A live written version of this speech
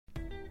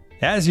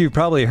As you've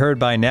probably heard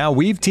by now,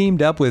 we've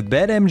teamed up with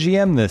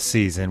BetMGM this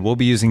season. We'll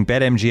be using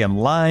BetMGM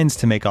lines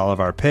to make all of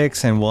our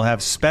picks, and we'll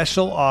have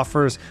special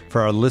offers for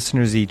our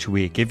listeners each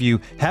week. If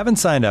you haven't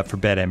signed up for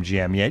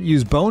BetMGM yet,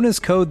 use bonus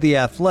code The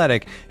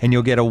Athletic, and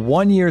you'll get a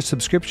 1-year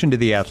subscription to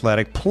The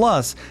Athletic,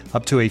 plus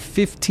up to a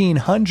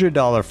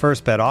 $1,500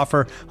 first bet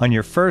offer on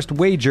your first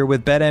wager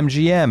with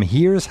BetMGM.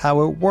 Here's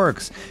how it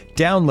works.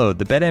 Download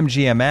the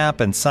BetMGM app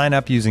and sign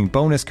up using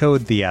bonus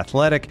code The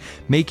Athletic.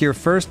 Make your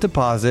first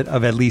deposit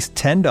of at least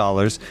 $10.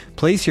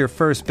 Place your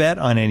first bet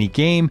on any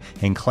game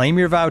and claim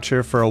your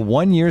voucher for a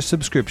 1-year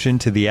subscription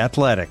to The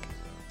Athletic.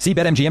 See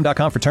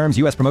BetMGM.com for terms.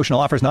 U.S. promotional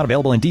offers not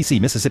available in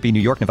D.C., Mississippi, New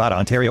York, Nevada,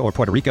 Ontario, or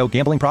Puerto Rico.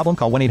 Gambling problem?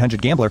 Call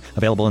 1-800-GAMBLER.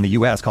 Available in the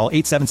U.S. Call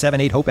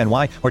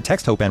 877-8-HOPE-NY or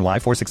text HOPE-NY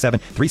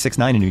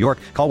 467-369 in New York.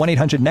 Call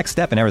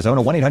 1-800-NEXT-STEP in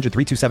Arizona.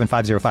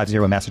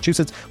 1-800-327-5050 in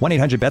Massachusetts.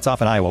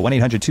 1-800-BETS-OFF in Iowa.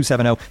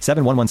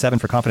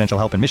 1-800-270-7117 for confidential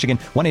help in Michigan.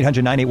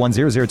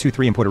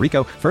 1-800-981-0023 in Puerto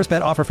Rico. First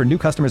bet offer for new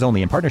customers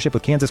only in partnership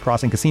with Kansas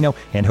Crossing Casino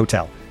and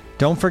Hotel.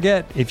 Don't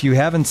forget, if you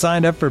haven't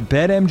signed up for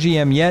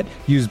BetMGM yet,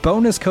 use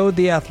bonus code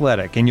The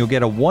Athletic, and you'll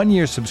get a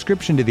 1-year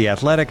subscription to The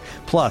Athletic,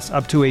 plus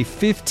up to a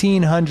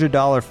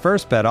 $1,500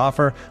 first bet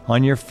offer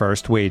on your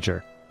first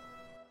wager.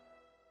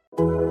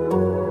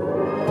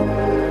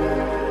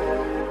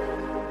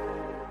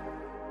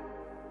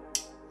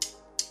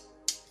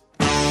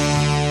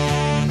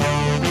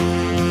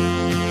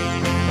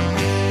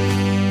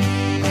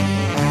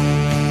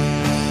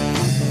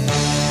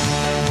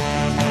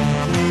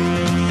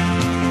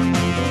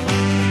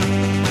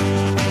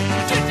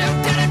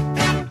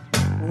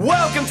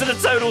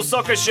 Total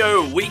Soccer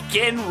Show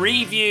Weekend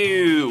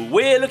Review.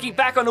 We're looking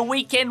back on a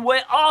weekend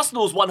where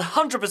Arsenal's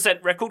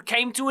 100% record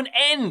came to an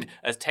end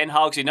as Ten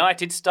Hag's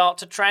United start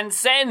to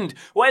transcend,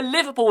 where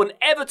Liverpool and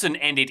Everton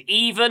ended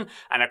even,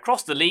 and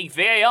across the league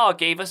VAR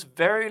gave us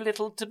very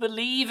little to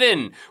believe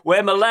in,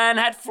 where Milan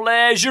had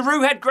flair,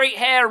 Giroud had great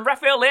hair, and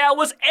Rafael Leao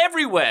was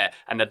everywhere,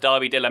 and the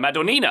Derby de la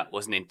Madonnina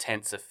was an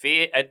intense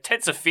affair, and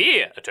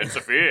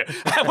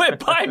where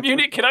Bayern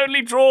Munich could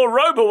only draw,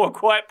 Roma were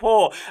quite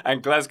poor,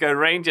 and Glasgow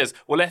Rangers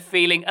were left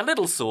feeling a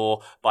little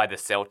sore by the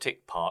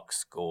Celtic Park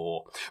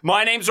score.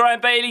 My name's Ryan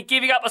Bailey,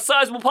 giving up a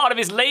sizable part of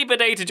his Labour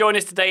Day to join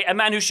us today, a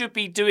man who should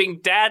be doing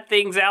dad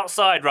things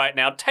outside right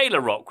now, Taylor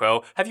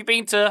Rockwell. Have you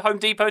been to Home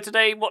Depot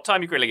today? What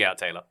time are you grilling out,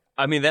 Taylor?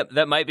 I mean,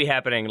 that might be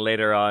happening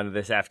later on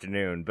this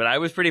afternoon, but I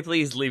was pretty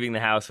pleased leaving the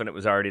house when it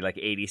was already like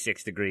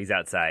 86 degrees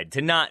outside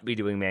to not be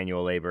doing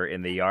manual labor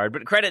in the yard.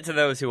 But credit to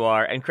those who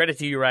are, and credit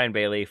to you, Ryan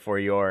Bailey, for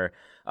your,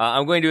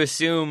 I'm going to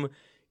assume,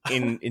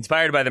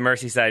 inspired by the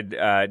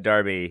Merseyside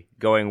derby,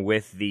 going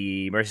with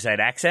the Merseyside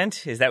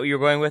accent. Is that what you're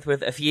going with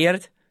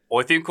affierd?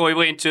 I think I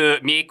went to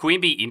me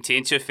Quimby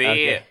intense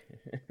affair.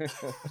 Okay.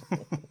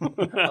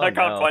 I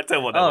can't quite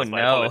tell what that was. I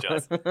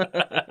apologise.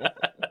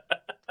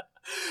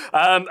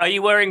 Are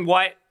you wearing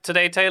white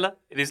today, Taylor?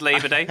 It is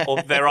Labour Day,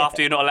 or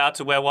thereafter you're not allowed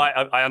to wear white.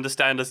 I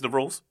understand as the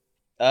rules.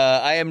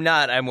 I am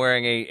not. I'm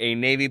wearing a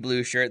navy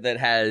blue shirt that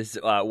has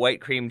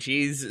white cream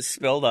cheese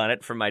spilled on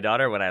it from my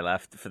daughter when I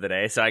left for the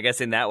day. So I guess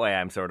in that way,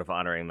 I'm sort of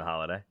honoring the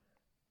holiday.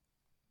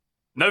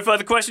 No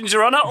further questions,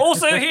 Your Honour.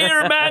 Also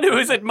here, a man who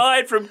is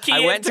admired from Kiev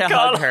I went to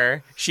hug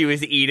her. She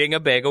was eating a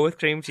bagel with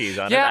cream cheese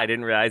on it. I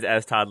didn't realize,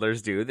 as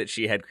toddlers do, that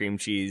she had cream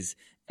cheese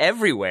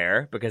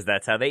everywhere because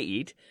that's how they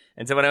eat.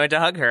 And so when I went to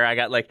hug her, I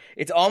got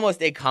it's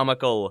almost a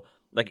comical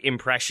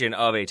impression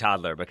of a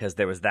toddler because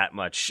there was that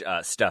much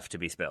stuff to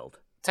be spilled.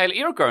 Taylor,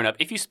 you're a grown-up.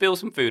 If you spill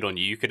some food on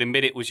you, you could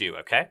admit it was you,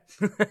 okay?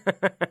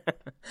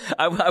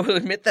 I will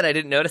admit that I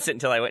didn't notice it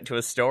until I went to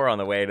a store on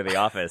the way to the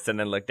office and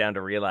then looked down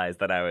to realize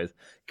that I was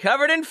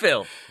covered in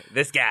filth.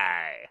 This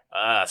guy.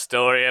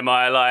 Story of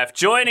my life.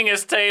 Joining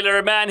us, Taylor,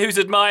 a man who's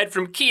admired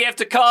from Kiev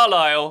to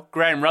Carlisle.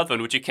 Graham Ruthven,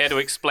 would you care to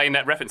explain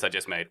that reference I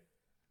just made?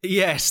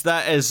 Yes,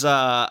 that is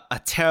a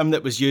term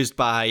that was used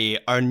by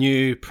our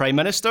new Prime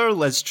Minister,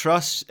 Liz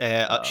Truss.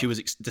 She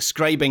was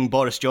describing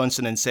Boris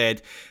Johnson and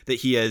said that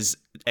he is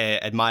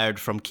admired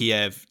from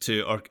Kiev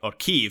to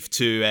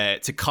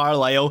Kyiv to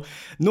Carlisle,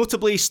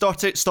 notably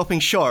stopping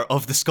short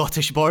of the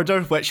Scottish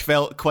border, which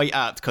felt quite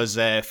apt because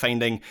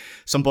finding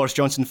some Boris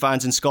Johnson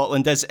fans in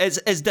Scotland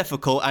is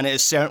difficult, and it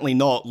is certainly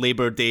not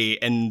Labour Day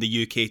in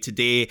the UK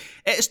today.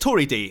 It is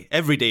Tory Day.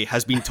 Every day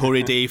has been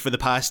Tory Day for the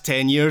past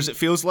 10 years, it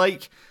feels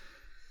like.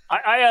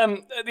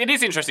 It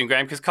is interesting,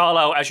 Graham, because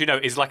Carlisle, as you know,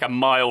 is like a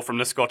mile from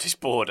the Scottish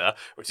border,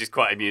 which is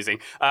quite amusing.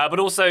 But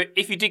also,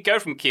 if you did go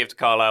from Kiev to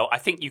Carlisle, I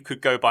think you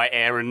could go by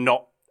air and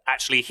not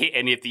actually hit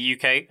any of the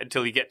UK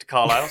until you get to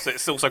Carlisle, so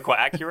it's also quite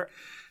accurate.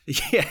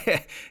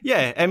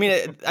 Yeah. I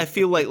mean, I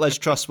feel like Liz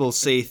Truss will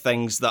say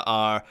things that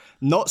are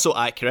not so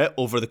accurate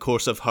over the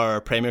course of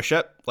her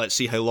premiership. Let's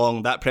see how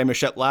long that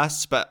premiership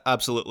lasts, but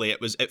absolutely,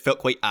 it felt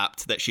quite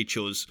apt that she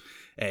chose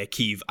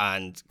Kyiv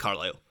and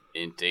Carlisle.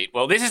 Indeed.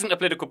 Well, this isn't a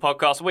political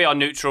podcast. We are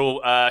neutral.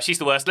 She's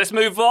the worst. Let's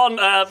move on.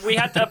 We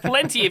had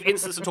plenty of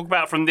incidents to talk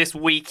about from this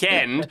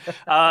weekend.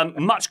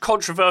 Much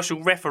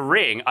controversial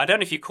refereeing. I don't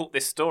know if you caught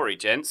this story,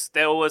 gents.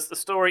 There was the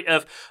story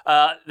of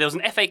there was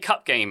an FA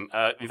Cup game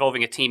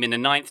involving a team in the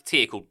 9th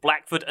tier called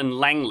Blackford and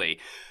Langley.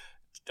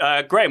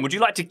 Graham, would you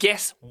like to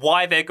guess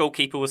why their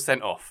goalkeeper was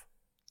sent off?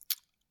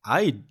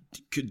 I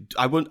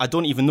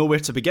don't even know where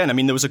to begin. I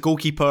mean, there was a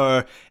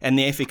goalkeeper in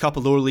the FA Cup, a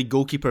lower league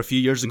goalkeeper a few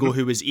years ago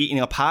who was eating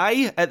a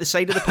pie at the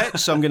side of the pitch.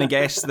 So I'm going to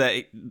guess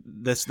that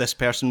this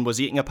person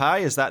was eating a pie.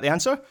 Is that the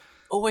answer?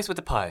 Always with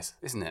the pies,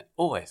 isn't it?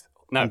 Always.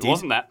 No, Indeed. It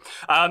wasn't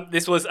that.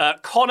 This was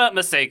Connor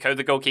Maseko,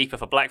 the goalkeeper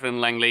for Blackburn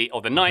and Langley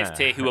of the 9th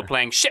tier, who were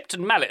playing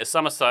Shipton Mallet, a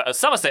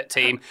Somerset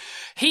team.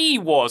 He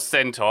was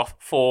sent off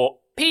for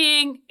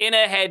peeing in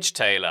a hedge,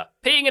 Taylor.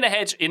 Peeing in a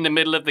hedge in the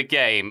middle of the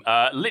game.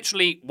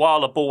 Literally,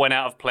 while a ball went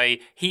out of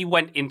play, he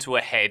went into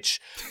a hedge.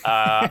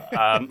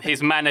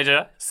 His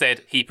manager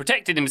said he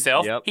protected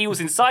himself. Yep. He was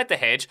inside the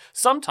hedge.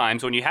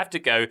 Sometimes when you have to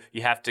go,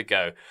 you have to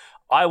go.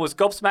 I was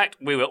gobsmacked.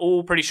 We were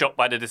all pretty shocked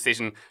by the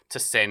decision to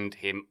send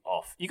him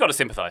off. You got to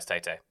sympathise,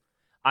 Tay-Tay.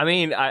 I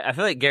mean, I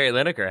feel like Gary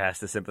Lineker has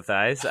to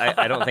sympathize.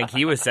 I don't think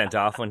he was sent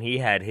off when he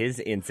had his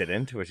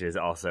incident, which is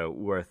also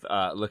worth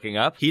looking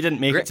up. He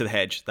didn't make it to the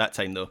hedge that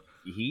time, though.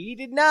 He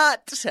did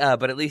not,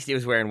 but at least he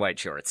was wearing white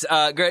shorts.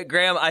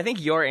 Graham, I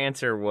think your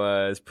answer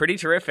was pretty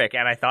terrific,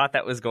 and I thought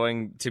that was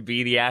going to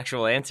be the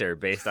actual answer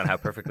based on how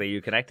perfectly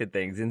you connected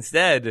things.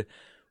 Instead,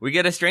 we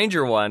get a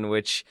stranger one,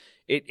 which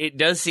it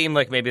does seem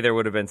like maybe there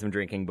would have been some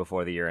drinking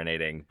before the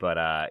urinating, but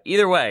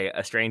either way,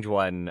 a strange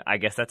one. I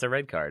guess that's a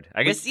red card.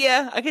 I guess,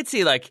 yeah, I could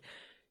see like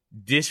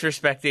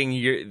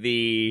disrespecting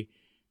the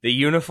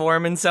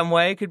uniform in some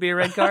way could be a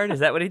red card. Is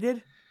that what he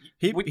did?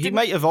 He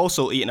might have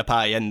also eaten a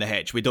pie in the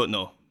hedge. We don't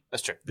know.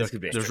 That's true.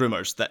 There's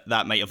rumours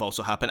that might have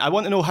also happened. I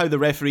want to know how the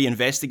referee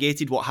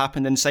investigated what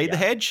happened inside the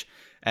hedge.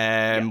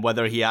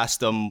 Whether he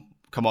asked them,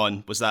 "Come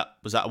on, was that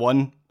a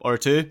 1 or a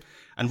 2?"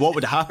 And what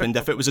would have happened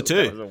if it was a 2?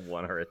 It was a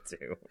 1 or a 2.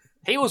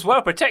 He was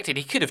well protected.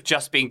 He could have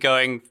just been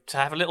going to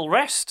have a little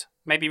rest.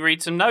 Maybe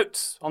read some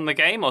notes on the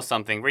game or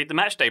something. Read the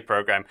matchday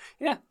programme.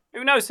 Yeah.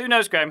 Who knows? Who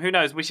knows, Graham? Who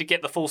knows? We should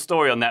get the full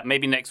story on that.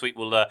 Maybe next week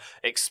we'll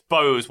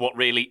expose what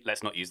really...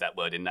 Let's not use that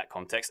word in that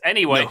context.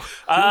 Anyway,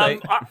 I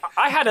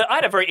had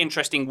a very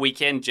interesting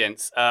weekend,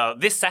 gents.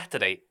 This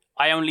Saturday,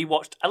 I only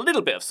watched a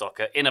little bit of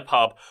soccer in a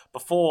pub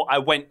before I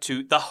went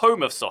to the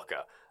home of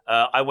soccer.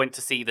 I went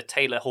to see the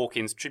Taylor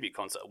Hawkins tribute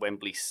concert at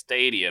Wembley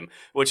Stadium,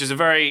 which is a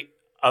very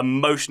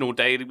emotional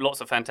day. Lots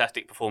of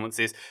fantastic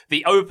performances.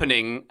 The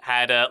opening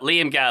had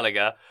Liam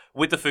Gallagher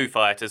with the Foo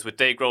Fighters, with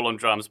Dave Grohl on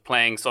drums,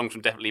 playing songs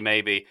from Definitely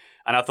Maybe.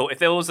 And I thought if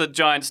there was a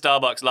giant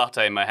Starbucks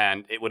latte in my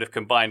hand, it would have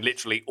combined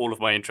literally all of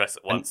my interests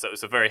at once. So it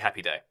was a very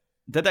happy day.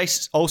 Did I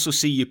also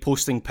see you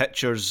posting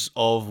pictures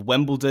of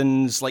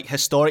Wimbledon's like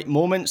historic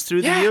moments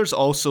through the years,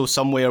 also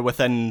somewhere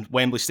within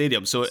Wembley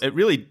Stadium? So it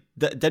really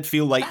did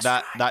feel like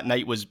that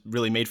night was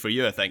really made for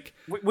you, I think.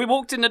 We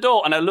walked in the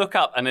door and I look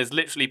up and there's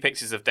literally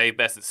pictures of Dave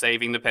Beasant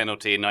saving the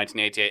penalty in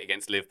 1988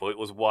 against Liverpool. It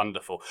was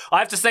wonderful. I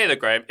have to say though,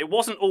 Graham, it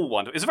wasn't all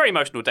wonderful. It was a very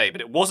emotional day,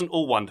 but it wasn't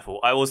all wonderful.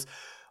 I was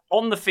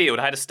on the field,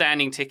 I had a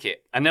standing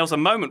ticket, and there was a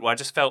moment where I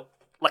just felt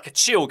like a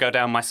chill go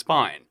down my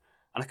spine,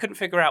 and I couldn't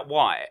figure out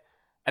why.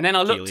 And then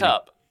I looked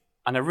up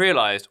and I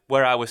realised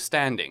where I was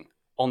standing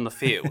on the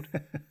field.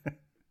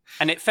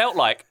 And it felt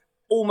like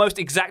almost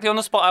exactly on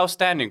the spot I was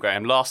standing,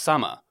 Graham, last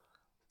summer,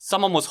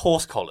 someone was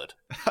horse-collared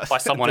by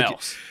someone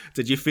else.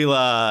 Did you feel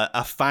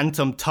a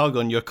phantom tug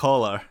on your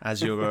collar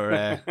as you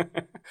were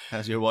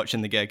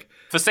watching the gig?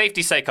 For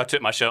safety's sake, I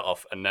took my shirt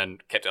off and then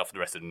kept it off for the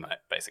rest of the night,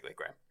 basically,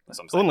 Graham. That's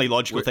what I'm saying. Only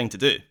logical thing to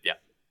do. Yeah.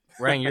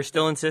 Ryan, you're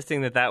still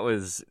insisting that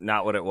was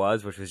not what it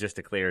was, which was just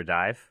a clear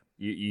dive?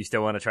 You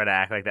still want to try to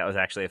act like that was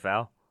actually a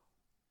foul?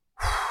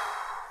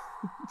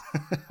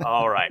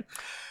 All right.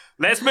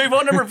 Let's move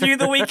on and review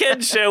the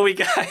weekend, shall we,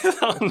 guys?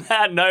 On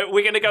that note,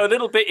 we're going to go a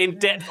little bit in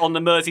depth on the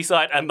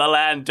Merseyside and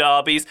Milan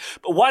derbies.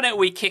 But why don't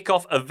we kick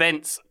off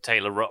events,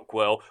 Taylor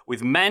Rockwell,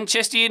 with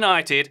Manchester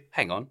United,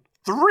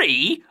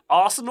 3,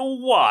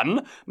 Arsenal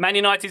 1, Man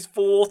United's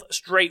 4th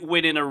straight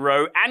win in a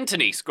row.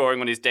 Anthony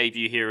scoring on his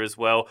debut here as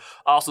well.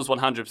 Arsenal's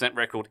 100%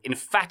 record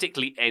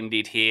emphatically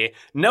ended here.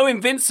 No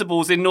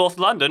invincibles in North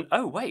London.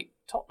 Oh, wait.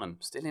 Tottenham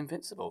still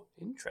invincible.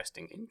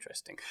 Interesting.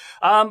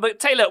 But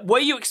Taylor, were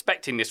you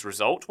expecting this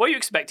result? Were you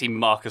expecting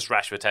Marcus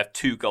Rashford to have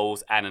 2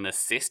 goals and an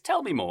assist?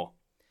 Tell me more.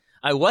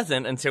 I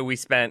wasn't until we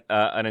spent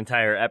an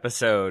entire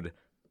episode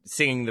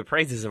singing the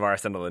praises of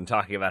Arsenal and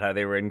talking about how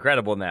they were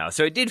incredible now.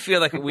 So it did feel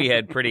like we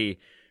had pretty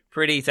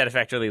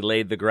satisfactorily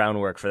laid the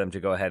groundwork for them to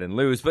go ahead and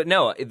lose. But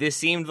no, this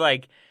seemed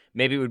like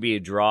maybe it would be a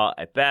draw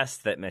at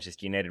best, that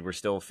Manchester United were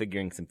still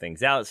figuring some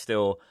things out,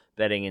 still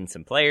betting in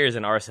some players,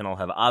 and Arsenal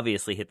have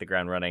obviously hit the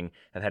ground running,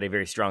 have had a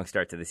very strong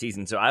start to the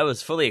season. So I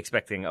was fully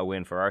expecting a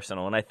win for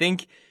Arsenal, and I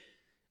think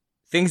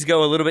things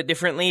go a little bit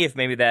differently if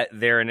maybe that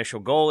their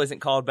initial goal isn't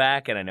called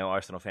back, and I know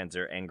Arsenal fans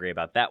are angry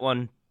about that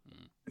one.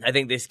 I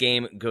think this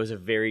game goes a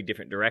very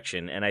different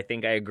direction, and I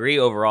think I agree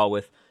overall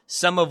with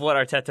some of what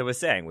Arteta was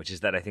saying, which is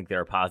that I think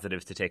there are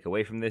positives to take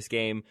away from this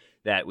game,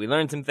 that we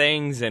learned some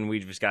things, and we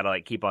just got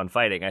to keep on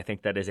fighting. I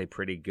think that is a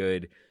pretty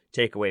good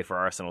takeaway for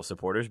Arsenal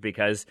supporters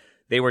because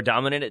they were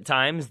dominant at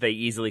times. They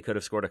easily could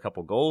have scored a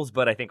couple goals,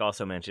 but I think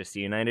also Manchester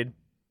United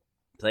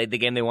played the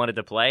game they wanted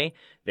to play.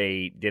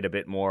 They did a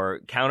bit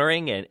more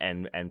countering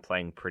and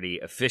playing pretty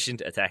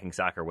efficient attacking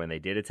soccer when they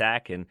did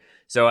attack. And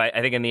so I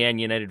think in the end,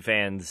 United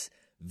fans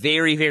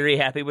very, very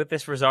happy with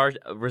this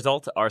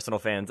result. Arsenal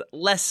fans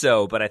less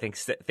so, but I think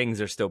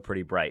things are still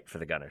pretty bright for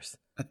the Gunners.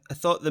 I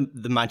thought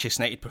the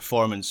Manchester United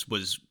performance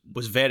was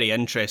very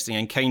interesting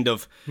and kind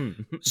of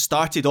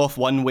started off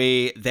one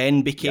way,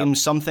 then became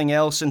something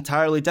else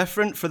entirely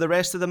different for the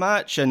rest of the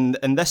match. And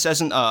this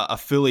isn't a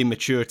fully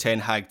mature Ten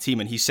Hag team,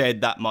 and he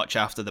said that much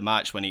after the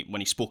match when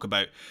he spoke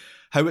about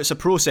how it's a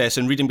process,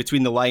 and reading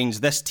between the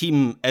lines, this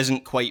team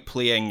isn't quite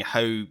playing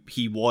how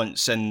he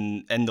wants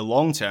in the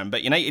long term.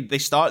 But United, they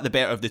start the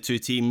better of the two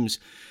teams.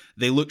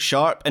 They look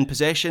sharp in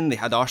possession. They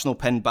had Arsenal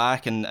pinned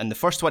back, and the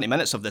first 20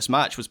 minutes of this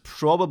match was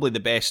probably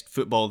the best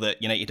football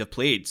that United have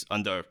played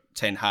under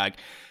Ten Hag.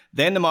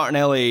 Then the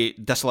Martinelli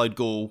disallowed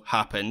goal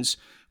happens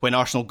when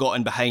Arsenal got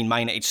in behind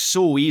Man United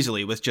so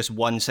easily with just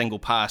one single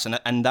pass,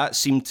 and that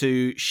seemed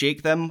to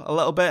shake them a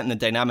little bit, and the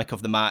dynamic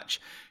of the match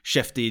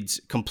shifted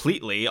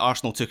completely.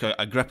 Arsenal took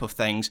a grip of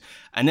things,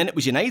 and then it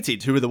was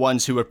United who were the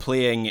ones who were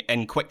playing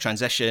in quick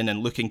transition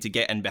and looking to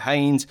get in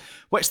behind,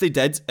 which they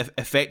did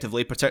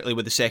effectively, particularly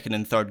with the second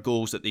and third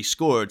goals that they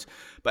scored.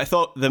 But I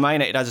thought the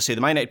Man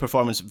United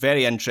performance,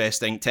 very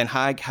interesting. Ten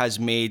Hag has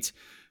made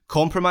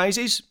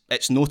compromises.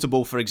 It's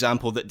notable, for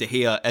example, that De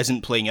Gea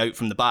isn't playing out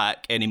from the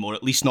back anymore,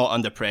 at least not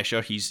under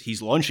pressure.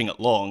 He's launching it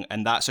long,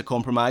 and that's a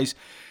compromise.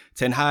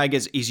 Ten Hag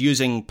is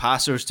using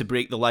passers to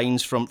break the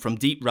lines from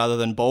deep rather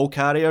than ball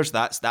carriers.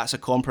 That's a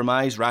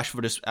compromise.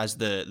 Rashford as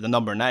the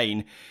number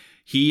 9.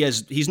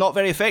 He's not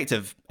very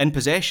effective in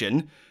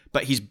possession,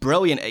 but he's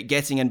brilliant at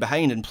getting in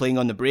behind and playing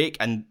on the break,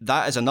 and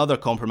that is another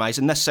compromise.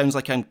 And this sounds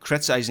like I'm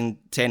criticising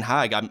Ten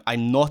Hag.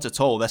 I'm not at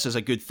all. This is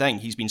a good thing.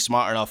 He's been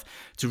smart enough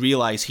to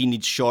realise he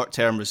needs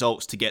short-term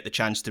results to get the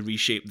chance to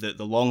reshape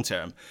the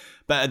long-term.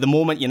 But at the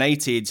moment,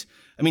 United,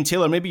 I mean,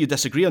 Taylor, maybe you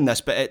disagree on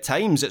this, but at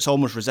times it's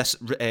almost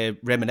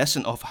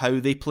reminiscent of how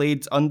they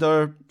played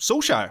under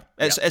Solskjaer.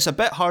 It's a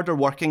bit harder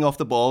working off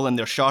the ball, and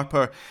they're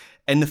sharper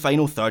in the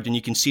final third, and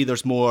you can see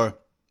there's more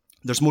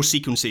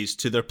sequences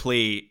to their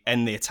play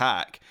in the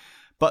attack.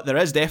 But there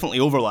is definitely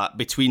overlap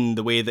between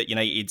the way that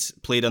United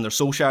played under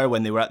Solskjaer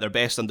when they were at their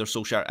best under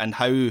Solskjaer and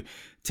how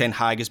Ten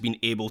Hag has been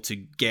able to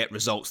get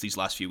results these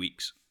last few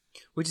weeks.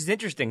 Which is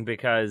interesting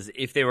because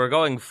if they were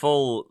going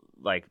full,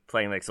 like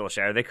playing like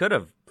Solskjaer, they could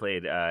have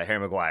played Harry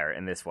Maguire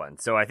in this one.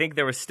 So I think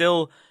there was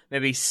still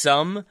maybe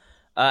some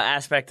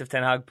aspect of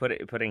Ten Hag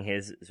putting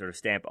his sort of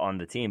stamp on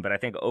the team. But I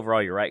think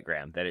overall you're right,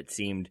 Graham, that it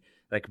seemed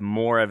like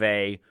more of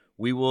a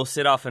we will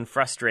sit off and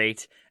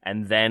frustrate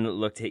and then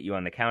look to hit you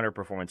on the counter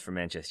performance for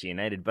Manchester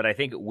United. But I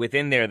think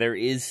within there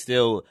is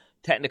still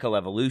technical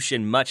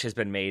evolution. Much has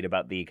been made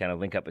about the kind of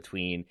link up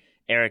between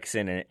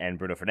Eriksen and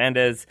Bruno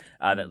Fernandes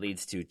that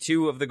leads to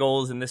 2 of the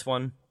goals in this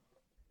one.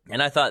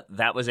 And I thought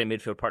that was a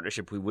midfield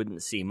partnership we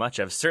wouldn't see much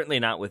of, certainly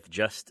not with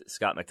just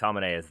Scott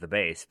McTominay as the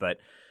base, but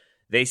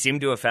they seem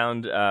to have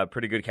found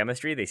pretty good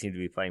chemistry. They seem to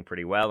be playing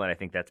pretty well, and I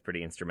think that's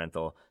pretty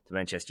instrumental to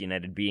Manchester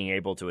United being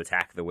able to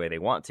attack the way they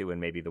want to and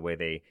maybe the way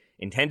they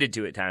intended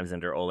to at times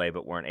under Ole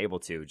but weren't able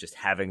to. Just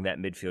having that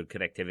midfield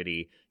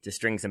connectivity to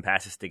string some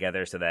passes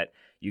together so that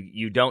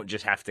you don't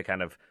just have to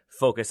kind of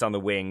focus on the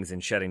wings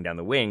and shutting down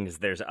the wings.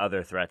 There's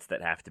other threats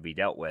that have to be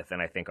dealt with,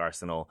 and I think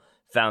Arsenal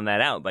found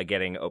that out by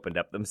getting opened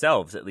up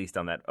themselves, at least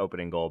on that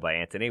opening goal by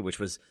Antony, which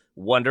was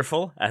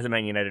wonderful as a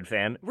Man United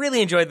fan.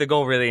 Really enjoyed the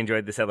goal, really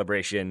enjoyed the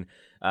celebration.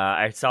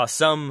 I saw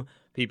some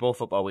people,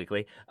 Football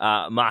Weekly,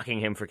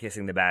 mocking him for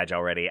kissing the badge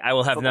already. I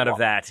will have none of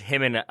that.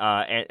 Him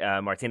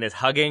and Martinez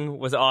hugging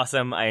was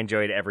awesome. I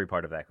enjoyed every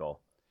part of that goal.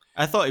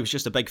 I thought he was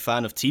just a big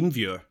fan of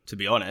TeamViewer, to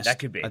be honest. That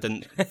could be. I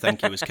didn't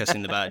think he was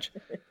kissing the badge.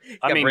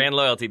 I mean, brand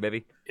loyalty,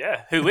 baby.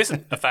 Yeah, who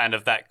isn't a fan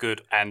of that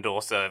good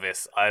and/or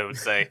service? I would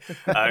say,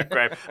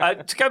 Graham.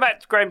 To go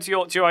back, Graham, to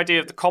your idea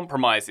of the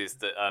compromises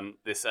that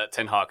this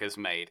Ten Hag has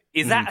made,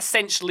 is that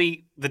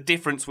essentially the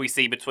difference we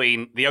see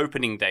between the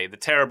opening day, the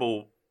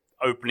terrible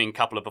opening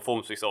couple of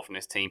performances we saw from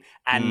this team,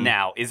 and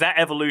now? Is that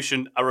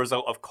evolution a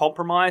result of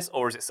compromise,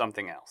 or is it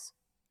something else?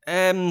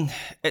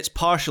 It's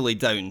partially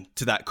down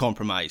to that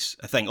compromise.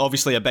 I think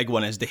obviously a big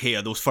one is De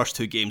Gea. Those first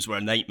 2 games were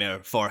a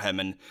nightmare for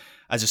him, and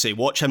as I say,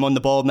 watch him on the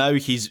ball now.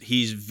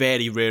 He's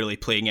very rarely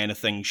playing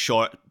anything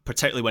short,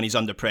 particularly when he's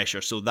under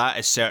pressure. So that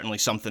is certainly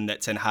something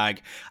that Ten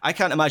Hag, I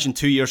can't imagine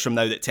 2 years from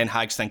now that Ten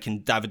Hag's thinking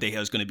David De Gea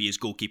is going to be his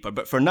goalkeeper.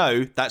 But for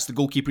now, that's the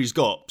goalkeeper he's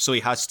got. So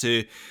he has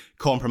to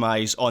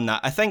compromise on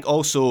that. I think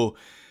also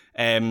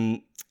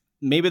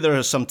maybe there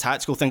are some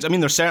tactical things. I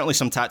mean, there's certainly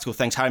some tactical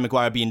things. Harry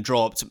Maguire being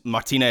dropped,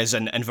 Martinez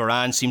and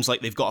Varane seems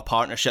like they've got a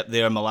partnership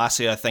there.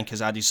 Malacia, I think,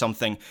 has added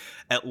something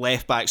at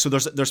left back. So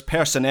there's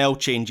personnel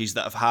changes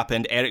that have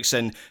happened.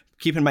 Eriksen,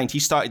 keep in mind, he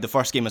started the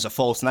first game as a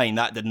false 9.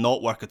 That did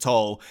not work at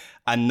all.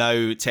 And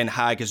now Ten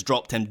Hag has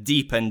dropped him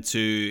deep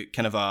into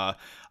kind of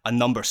a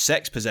number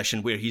 6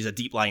 position where he's a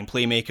deep lying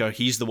playmaker.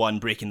 He's the one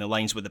breaking the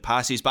lines with the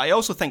passes. But I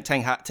also think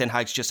Ten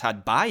Hag's just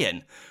had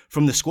buy-in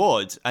from the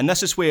squad. And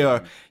this is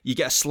where you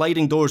get a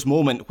sliding doors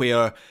moment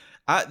where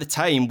at the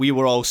time, we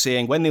were all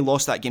saying, when they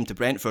lost that game to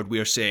Brentford, we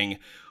were saying,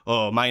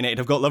 oh, Man United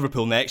have got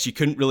Liverpool next. You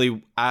couldn't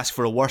really ask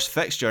for a worse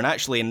fixture. And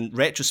actually, in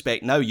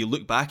retrospect now, you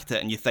look back at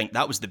it and you think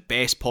that was the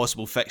best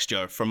possible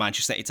fixture for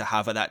Manchester United to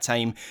have at that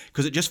time,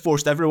 because it just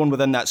forced everyone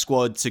within that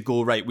squad to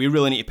go, right, we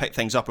really need to pick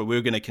things up or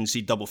we're going to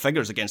concede double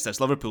figures against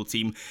this Liverpool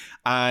team.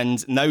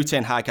 And now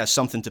Ten Hag has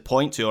something to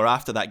point to, or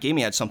after that game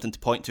he had something to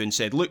point to and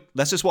said, look,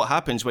 this is what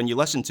happens when you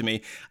listen to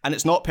me, and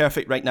it's not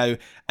perfect right now,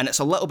 and it's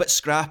a little bit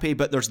scrappy,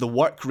 but there's the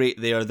work rate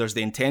there, there's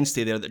the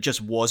intensity there that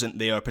just wasn't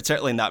there,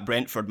 particularly in that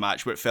Brentford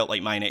match where it felt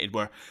like Man United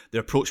where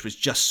their approach was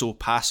just so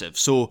passive.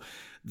 So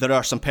there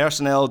are some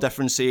personnel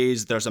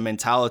differences, there's a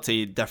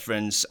mentality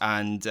difference,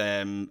 and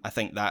I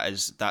think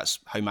that's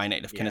how Man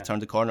United have kind of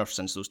turned the corner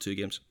since those two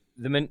games.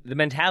 The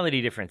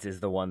mentality difference is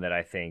the one that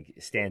I think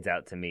stands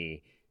out to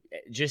me.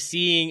 Just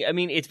seeing, I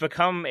mean, it's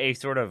become a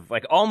sort of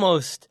like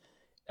almost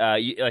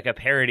like a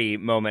parody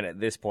moment at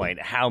this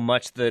point, how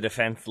much the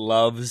defense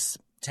loves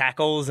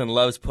tackles and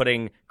loves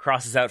putting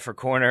crosses out for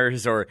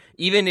corners, or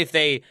even if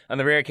they, on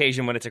the rare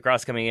occasion when it's a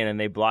cross coming in and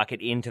they block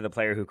it into the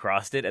player who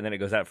crossed it and then it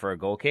goes out for a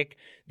goal kick,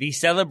 the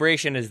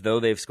celebration as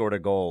though they've scored a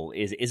goal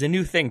is a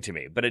new thing to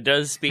me. But it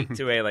does speak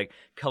to a like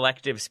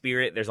collective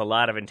spirit. There's a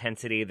lot of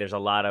intensity. There's a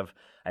lot of,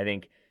 I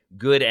think,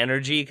 good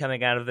energy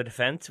coming out of the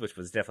defense, which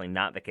was definitely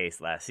not the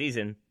case last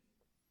season.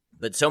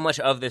 But so much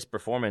of this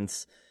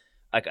performance,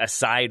 like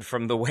aside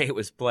from the way it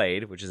was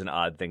played, which is an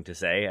odd thing to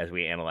say as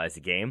we analyze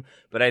the game,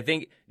 but I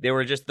think there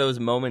were just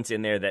those moments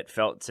in there that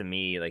felt to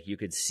me like you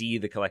could see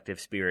the collective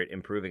spirit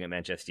improving at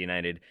Manchester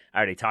United. I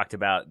already talked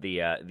about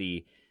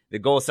the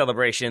goal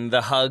celebration,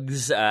 the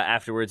hugs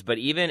afterwards, but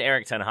even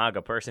Erik ten Hag,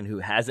 a person who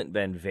hasn't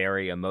been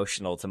very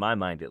emotional, to my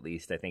mind at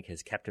least, I think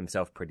has kept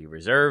himself pretty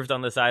reserved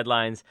on the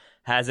sidelines,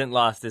 hasn't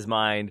lost his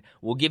mind,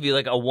 will give you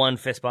like a one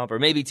fist bump or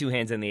maybe two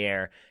hands in the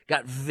air,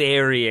 got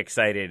very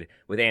excited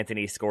with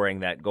Antony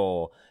scoring that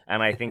goal.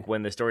 And I think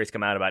when the stories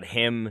come out about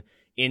him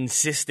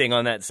insisting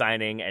on that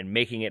signing and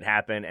making it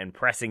happen and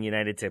pressing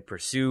United to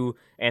pursue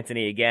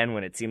Antony again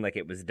when it seemed like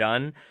it was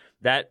done,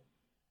 that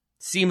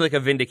seemed like a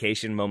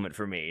vindication moment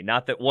for me.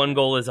 Not that one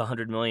goal is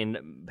 £100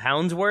 million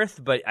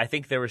worth, but I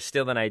think there was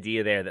still an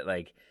idea there that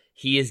like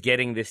he is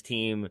getting this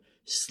team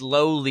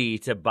slowly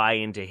to buy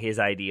into his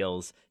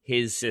ideals,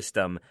 his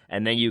system,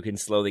 and then you can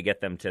slowly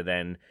get them to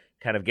then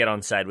kind of get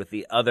on side with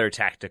the other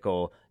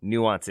tactical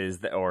nuances,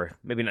 or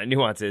maybe not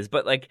nuances,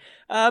 but like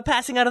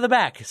passing out of the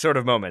back sort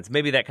of moments.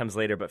 Maybe that comes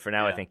later, but for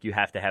now I think you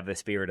have to have the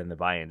spirit and the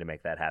buy-in to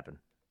make that happen.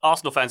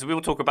 Arsenal fans, we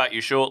will talk about you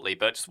shortly,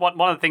 but just one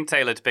other thing,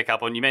 Taylor, to pick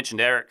up on. You mentioned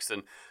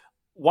Eriksen.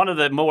 One of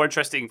the more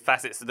interesting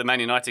facets of the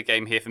Man United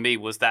game here for me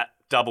was that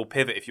double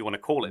pivot, if you want to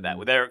call it that,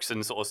 with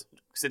Eriksen sort of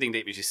sitting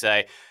deep, as you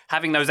say,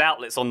 having those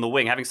outlets on the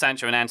wing, having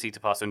Sancho and Antony to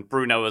pass, and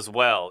Bruno as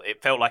well.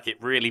 It felt like it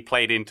really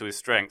played into his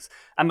strengths.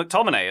 And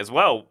McTominay as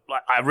well.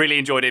 I really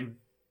enjoyed him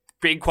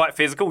being quite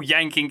physical,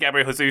 yanking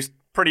Gabriel Jesus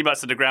pretty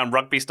much to the ground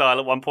rugby style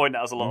at one point.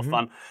 That was a lot of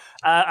fun.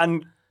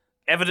 And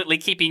evidently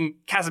keeping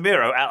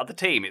Casemiro out of the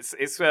team.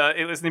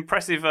 It was an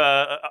impressive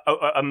a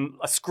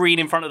screen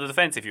in front of the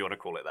defence, if you want to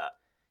call it that.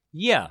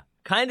 Yeah.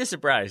 Kind of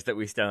surprised that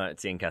we still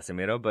aren't seeing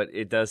Casemiro, but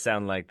it does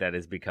sound like that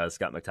is because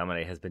Scott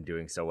McTominay has been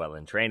doing so well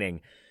in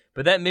training.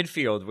 But that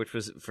midfield, which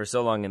was for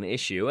so long an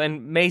issue,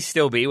 and may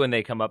still be when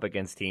they come up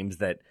against teams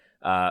that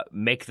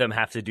make them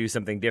have to do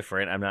something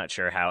different. I'm not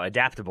sure how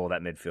adaptable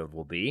that midfield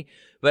will be.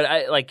 But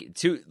at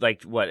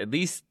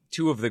least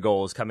two of the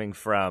goals coming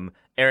from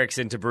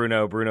Eriksen to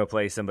Bruno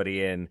plays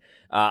somebody in.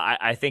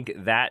 I think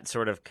that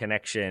sort of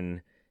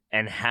connection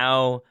and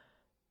how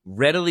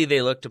readily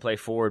they look to play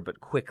forward, but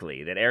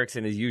quickly. That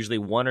Eriksen is usually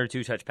one or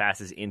two touch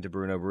passes into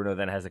Bruno. Bruno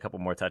then has a couple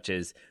more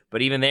touches.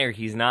 But even there,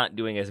 he's not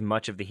doing as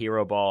much of the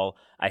hero ball.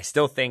 I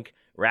still think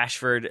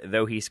Rashford,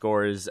 though he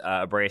scores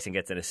a brace and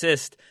gets an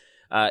assist,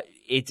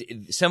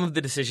 some of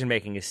the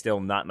decision-making is still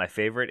not my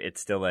favorite.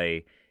 It's still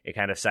a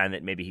kind of sign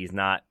that maybe he's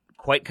not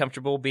quite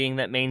comfortable being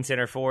that main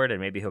center forward, and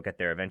maybe he'll get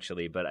there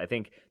eventually. But I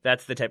think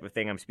that's the type of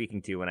thing I'm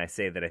speaking to when I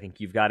say that I think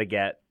you've got to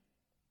get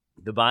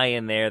the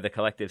buy-in there, the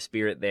collective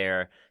spirit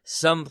there,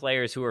 some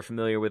players who are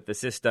familiar with the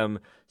system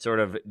sort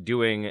of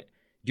doing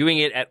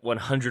it at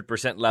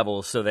 100%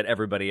 level so that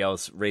everybody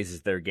else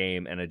raises their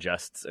game and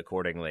adjusts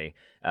accordingly.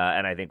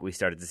 And I think we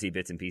started to see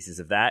bits and pieces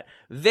of that.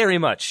 Very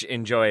much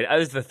enjoyed,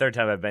 this is the third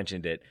time I've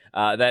mentioned it,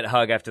 that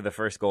hug after the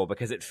first goal,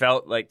 because it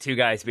felt like two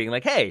guys being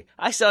like, hey,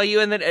 I saw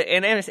you in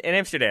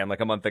Amsterdam like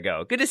a month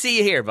ago. Good to see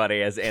you here,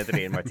 buddy, as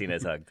Antony and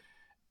Martinez hugged.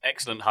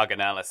 Excellent hug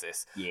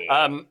analysis.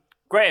 Yeah.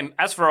 Graham,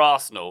 as for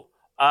Arsenal,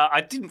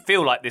 I didn't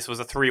feel like this was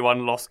a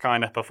 3-1 loss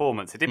kind of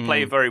performance. It did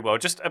play very well.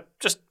 Just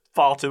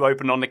far too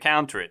open on the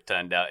counter, it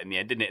turned out in the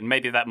end, didn't it? And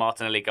maybe if that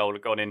Martinelli goal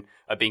had gone in,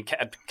 been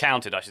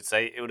counted, I should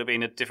say, it would have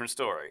been a different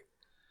story.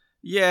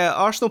 Yeah,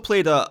 Arsenal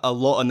played a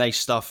lot of nice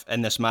stuff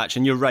in this match,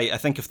 and you're right. I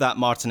think if that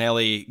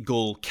Martinelli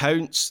goal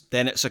counts,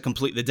 then it's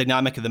the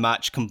dynamic of the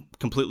match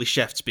completely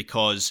shifts,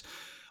 because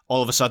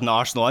all of a sudden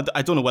Arsenal,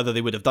 I don't know whether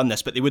they would have done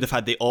this, but they would have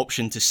had the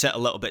option to sit a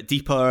little bit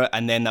deeper,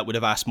 and then that would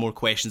have asked more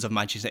questions of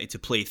Manchester United to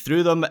play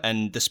through them.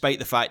 And despite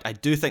the fact I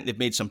do think they've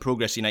made some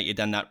progress, United,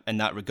 in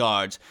that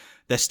regard,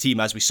 this team,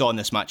 as we saw in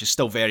this match, is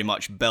still very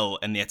much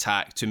built in the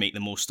attack to make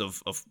the most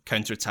of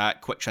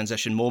counter-attack, quick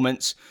transition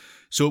moments.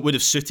 So it would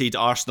have suited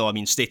Arsenal. I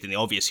mean, stating the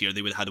obvious here,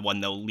 they would have had a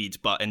 1-0 lead,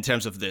 but in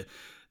terms of the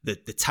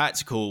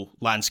tactical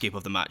landscape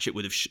of the match, it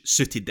would have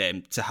suited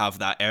them to have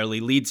that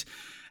early lead.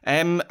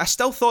 I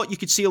still thought you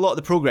could see a lot of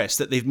the progress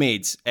that they've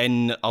made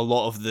in a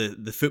lot of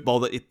the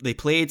football that they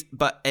played,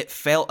 but it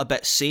felt a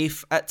bit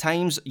safe at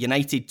times.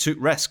 United took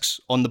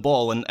risks on the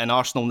ball, and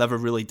Arsenal never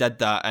really did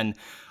that. And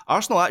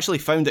Arsenal actually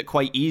found it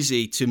quite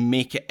easy to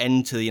make it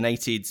into the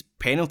United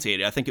penalty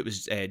area. I think it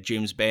was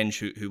James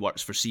Benge, who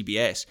works for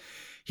CBS.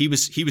 He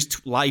was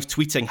live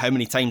tweeting how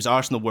many times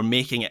Arsenal were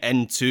making it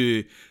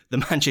into the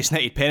Manchester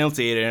United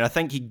penalty area, and I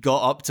think he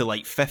got up to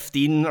like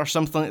 15 or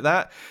something like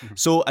that. Mm-hmm.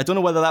 So I don't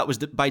know whether that was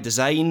by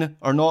design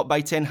or not by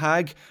Ten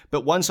Hag,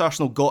 but once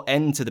Arsenal got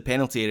into the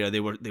penalty area,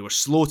 they were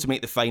slow to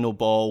make the final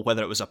ball,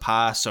 whether it was a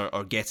pass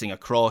or getting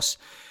across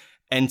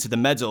into the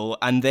middle,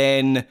 and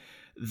then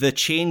the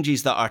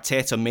changes that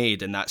Arteta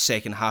made in that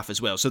second half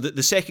as well. So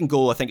the second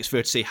goal, I think it's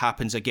fair to say,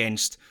 happens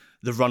against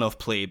the run of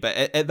play, but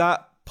at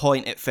that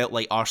point it felt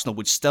like Arsenal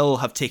would still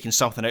have taken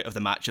something out of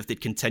the match if they'd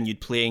continued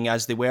playing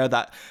as they were.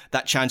 That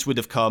chance would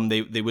have come.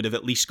 They would have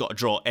at least got a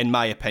draw, in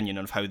my opinion,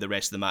 of how the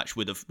rest of the match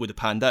would have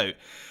panned out.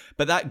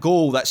 But that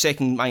goal, that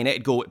second Man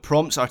United goal, it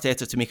prompts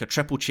Arteta to make a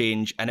triple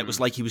change, and it was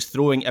like he was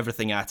throwing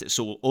everything at it.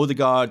 So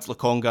Odegaard,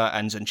 Lokonga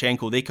and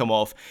Zinchenko, they come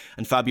off,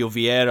 and Fabio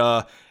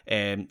Vieira,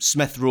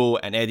 Smith Rowe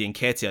and Eddie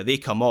Nketiah, they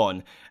come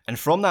on. And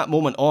from that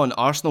moment on,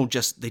 Arsenal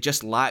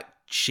just lacked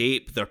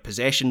shape. Their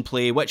possession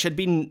play, which had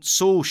been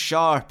so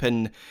sharp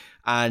and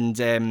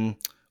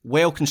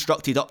well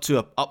constructed up to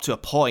a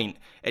point,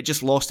 it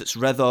just lost its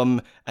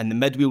rhythm, and the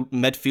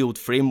midfield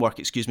framework,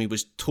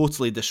 was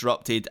totally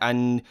disrupted.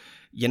 And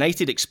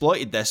United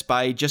exploited this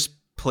by just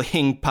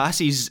playing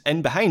passes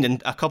in behind,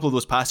 and a couple of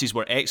those passes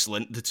were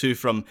excellent. The two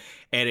from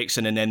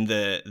Eriksen and then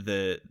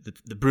the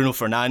Bruno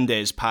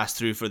Fernandes pass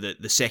through for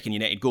the second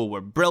United goal were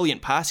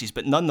brilliant passes,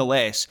 but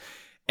nonetheless,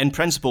 in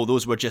principle,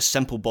 those were just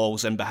simple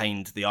balls in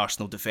behind the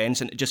Arsenal defence,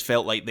 and it just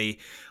felt like they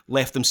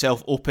left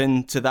themselves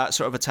open to that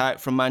sort of attack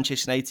from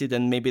Manchester United,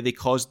 and maybe they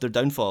caused their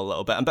downfall a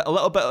little bit. But a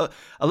little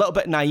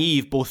bit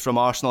naive, both from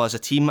Arsenal as a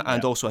team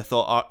and also, I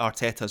thought,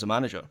 Arteta as a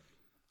manager.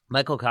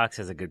 Michael Cox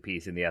has a good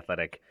piece in The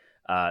Athletic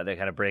that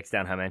kind of breaks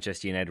down how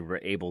Manchester United were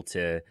able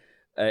to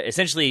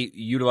essentially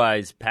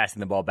utilize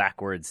passing the ball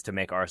backwards to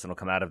make Arsenal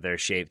come out of their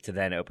shape to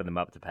then open them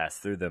up to pass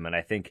through them. And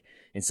I think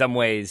in some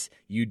ways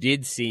you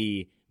did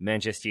see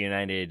Manchester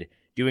United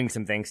doing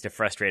some things to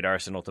frustrate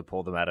Arsenal, to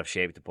pull them out of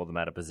shape, to pull them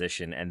out of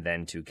position, and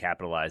then to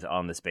capitalize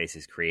on the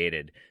spaces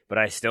created. But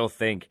I still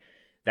think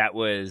that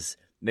was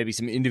maybe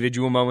some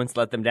individual moments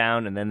let them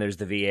down, and then there's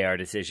the VAR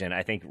decision.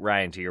 I think,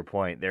 Ryan, to your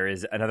point, there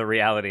is another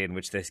reality in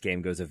which this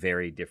game goes a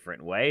very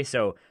different way.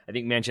 So I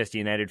think Manchester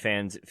United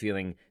fans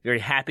feeling very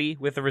happy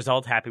with the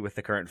result, happy with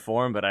the current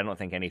form, but I don't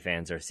think any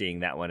fans are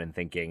seeing that one and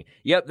thinking,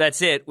 yep,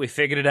 that's it, we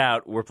figured it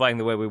out, we're playing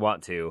the way we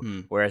want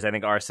to. Whereas I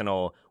think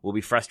Arsenal will be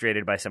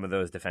frustrated by some of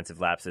those defensive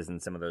lapses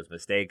and some of those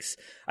mistakes.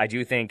 I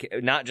do think,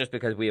 not just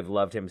because we have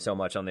loved him so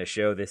much on this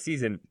show this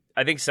season,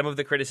 I think some of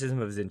the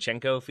criticism of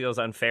Zinchenko feels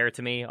unfair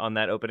to me on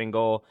that opening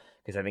goal,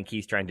 because I think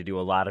he's trying to do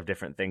a lot of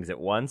different things at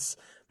once.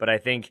 But I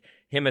think,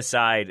 him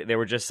aside, there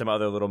were just some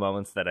other little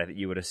moments that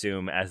you would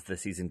assume as the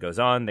season goes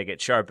on, they get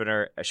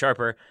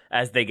sharper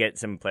as they get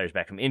some players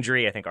back from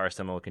injury. I think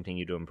Arsenal will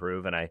continue to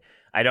improve, and I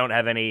don't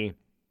have any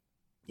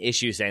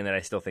issue saying that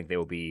I still think they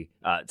will be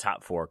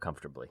top four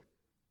comfortably.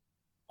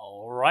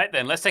 All right,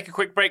 then, let's take a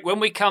quick break. When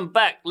we come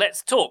back,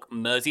 let's talk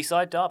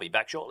Merseyside Derby.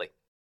 Back shortly.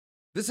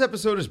 This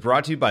episode is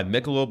brought to you by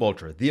Michelob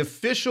Ultra, the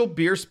official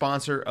beer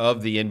sponsor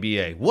of the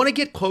NBA. Want to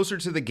get closer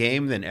to the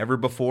game than ever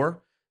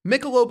before?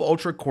 Michelob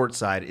Ultra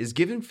Courtside is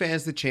giving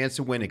fans the chance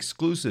to win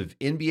exclusive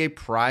NBA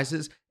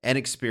prizes and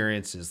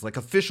experiences like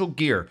official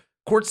gear,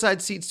 courtside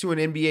seats to an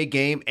NBA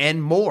game,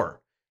 and more.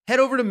 Head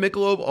over to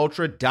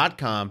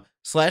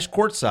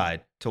MichelobUltra.com/courtside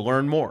to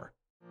learn more.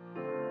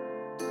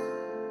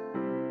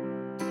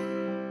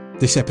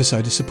 This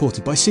episode is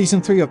supported by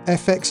Season 3 of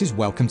FX's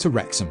Welcome to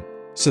Wrexham.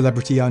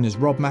 Celebrity owners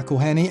Rob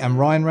McElhenney and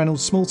Ryan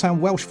Reynolds' small-town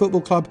Welsh football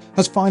club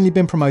has finally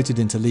been promoted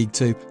into League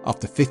 2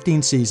 after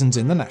 15 seasons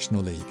in the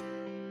National League.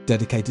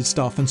 Dedicated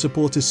staff and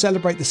supporters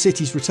celebrate the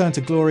city's return to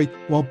glory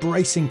while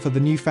bracing for the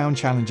newfound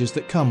challenges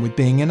that come with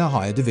being in a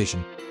higher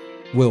division.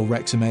 Will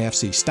Wrexham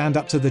AFC stand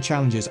up to the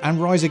challenges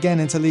and rise again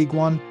into League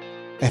 1?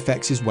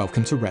 FX is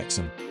Welcome to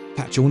Wrexham.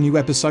 Catch all new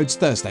episodes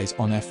Thursdays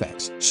on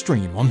FX.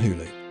 Stream on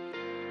Hulu.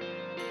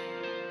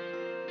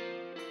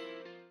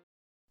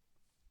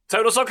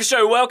 Total Soccer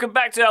Show, welcome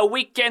back to our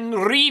weekend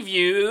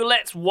review.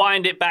 Let's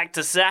wind it back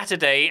to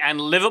Saturday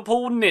and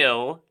Liverpool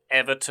 0,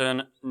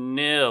 Everton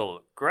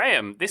 0.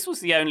 Graham, this was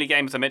the only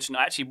game, as I mentioned,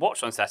 I actually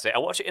watched on Saturday. I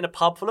watched it in a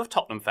pub full of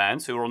Tottenham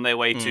fans who were on their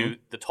way to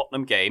the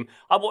Tottenham game.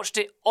 I watched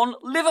it on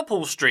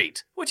Liverpool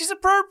Street, which is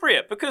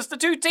appropriate because the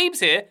two teams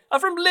here are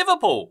from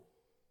Liverpool.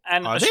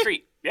 And Are a they?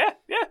 street. Yeah.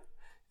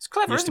 It's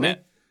clever, News to isn't me.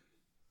 it?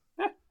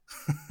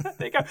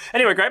 There you go.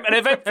 Anyway, Graham, an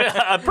event,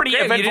 a pretty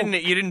Graham, eventful...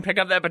 you didn't pick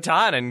up that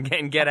baton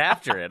and get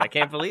after it. I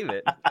can't believe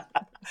it.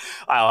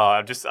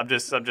 I'm just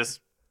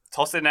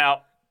tossing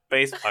out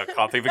base. I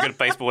can't think of a good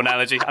baseball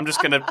analogy. I'm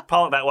just going to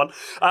park that one.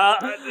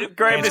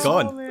 Graham, It's this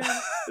gone. This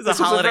is This was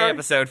a a holiday very-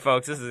 episode,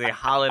 folks. This is a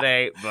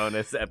holiday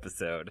bonus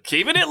episode.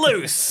 keeping it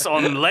loose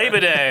on Labor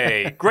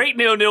Day. Great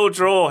 0-0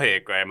 draw here,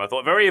 Graham. I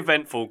thought very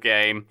eventful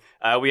game.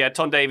 We had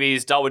Tom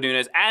Davies, Darwin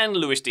Núñez, and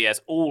Luis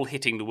Diaz all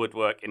hitting the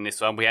woodwork in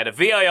this one. We had a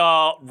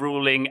VAR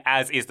ruling,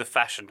 as is the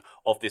fashion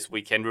of this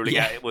weekend ruling.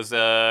 Yeah. It was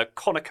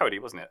Connor Cody,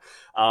 wasn't it?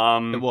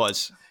 It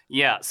was.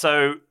 Yeah.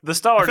 So the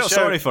star I of the felt show.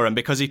 sorry for him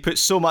because he put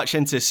so much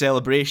into his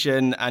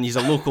celebration, and he's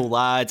a local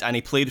lad, and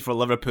he played for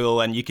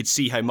Liverpool, and you could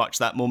see how much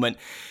that moment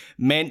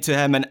meant to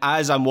him. And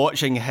as I'm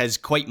watching his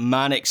quite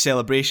manic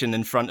celebration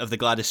in front of the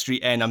Gladys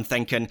Street End, I'm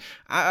thinking,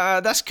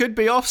 this could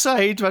be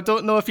offside. I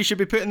don't know if he should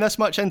be putting this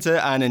much into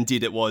it. And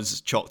indeed it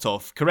was chalked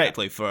off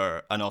correctly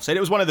for an offside.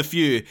 It was one of the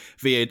few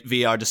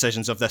VAR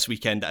decisions of this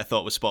weekend that I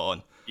thought was spot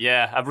on.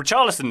 Yeah.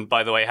 Richarlison,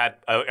 by the way, had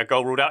a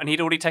goal ruled out, and he'd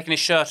already taken his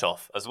shirt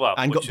off as well.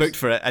 And which got booked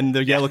for it. And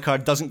the yellow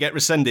card doesn't get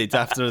rescinded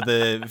after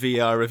the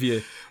VAR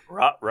review.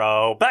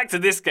 Ruh-roh. Back to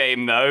this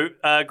game, though.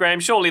 Graham,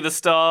 surely the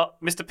star,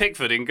 Mr.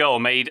 Pickford in goal,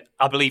 made,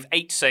 I believe,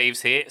 8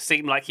 saves here. It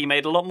seemed like he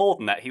made a lot more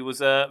than that. He was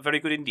very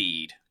good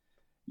indeed.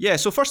 Yeah,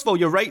 so first of all,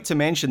 you're right to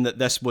mention that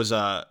this was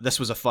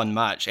a fun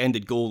match,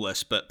 ended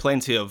goalless, but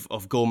plenty of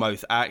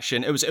goal-mouth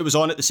action. It was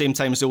on at the same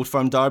time as the Old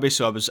Firm derby,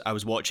 so I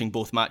was watching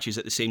both matches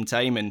at the same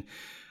time, and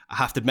I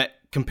have to admit,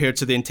 compared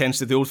to the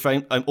intensity of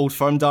the Old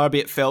Firm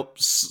derby, it felt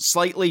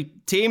slightly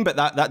tame, but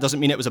that doesn't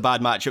mean it was a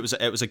bad match. It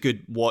was a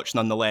good watch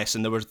nonetheless,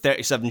 and there were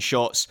 37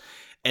 shots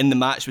in the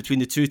match between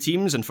the two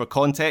teams, and for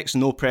context,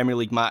 no Premier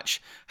League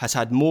match has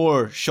had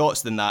more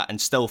shots than that and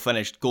still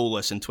finished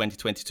goalless in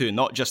 2022,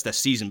 not just this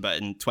season, but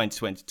in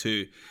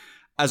 2022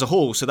 as a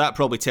whole. So that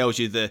probably tells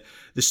you the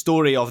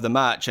story of the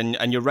match,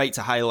 and you're right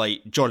to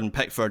highlight Jordan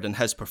Pickford and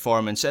his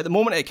performance. At the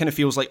moment, it kind of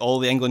feels like all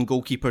the England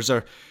goalkeepers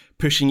are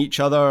pushing each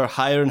other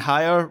higher and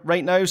higher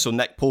right now. So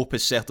Nick Pope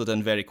has settled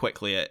in very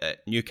quickly at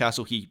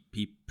Newcastle. He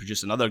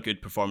produced another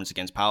good performance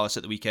against Palace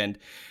at the weekend.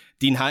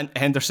 Dean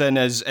Henderson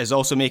is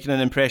also making an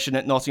impression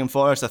at Nottingham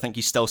Forest. I think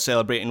he's still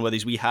celebrating with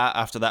his wee hat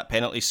after that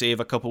penalty save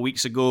a couple of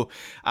weeks ago.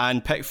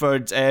 And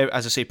Pickford,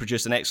 as I say,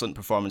 produced an excellent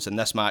performance in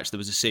this match. There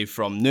was a save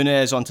from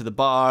Núñez onto the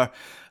bar.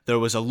 There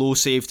was a low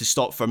save to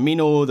stop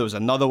Firmino. There was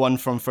another one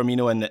from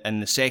Firmino in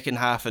the second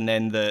half, and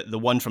then the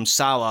one from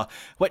Salah,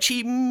 which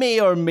he may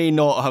or may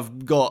not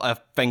have got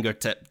a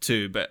fingertip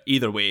to. But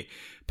either way,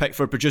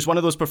 Pickford produced one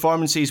of those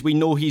performances we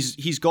know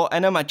he's got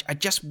in him. I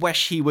just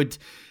wish he would.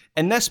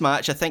 In this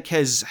match, I think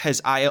his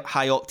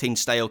high-octane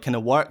style kind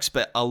of works,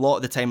 but a lot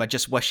of the time I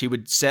just wish he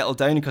would settle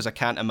down, because I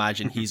can't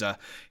imagine he's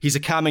a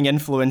calming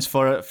influence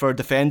for a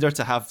defender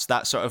to have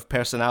that sort of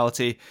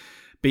personality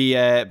be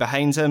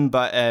behind him.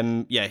 But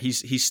yeah,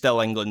 he's still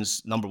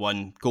England's number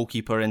one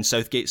goalkeeper in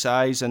Southgate's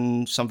eyes,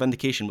 and some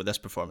vindication with this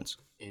performance.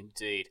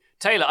 Indeed.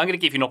 Taylor, I'm going to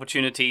give you an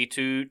opportunity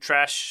to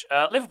trash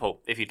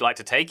Liverpool, if you'd like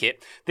to take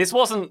it. This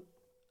wasn't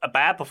a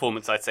bad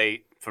performance, I'd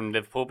say, from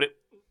Liverpool, but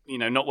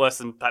not worse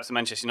than perhaps the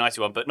Manchester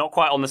United one, but not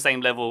quite on the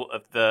same level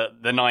of the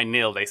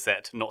 9-0 they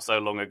set not so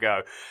long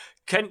ago.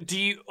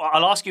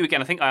 I'll ask you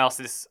again, I think I asked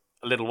this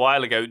a little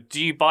while ago,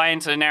 do you buy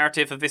into the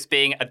narrative of this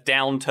being a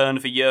downturn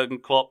for Jurgen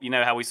Klopp? You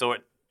know how we saw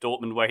at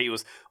Dortmund, where he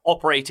was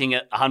operating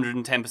at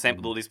 110%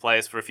 with all these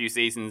players for a few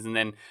seasons and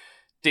then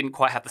didn't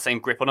quite have the same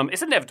grip on them.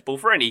 It's inevitable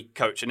for any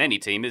coach and any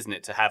team, isn't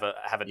it, to have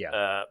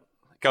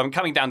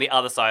coming down the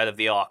other side of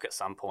the arc at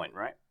some point,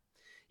 right?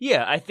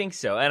 Yeah, I think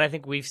so. And I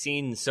think we've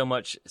seen so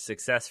much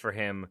success for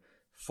him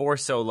for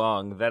so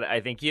long that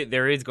I think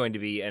there is going to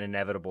be an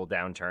inevitable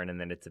downturn, and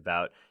then it's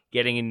about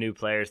getting in new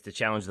players to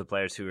challenge the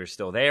players who are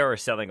still there, or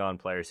selling on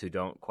players who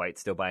don't quite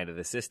still buy into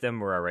the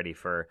system or are ready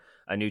for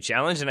a new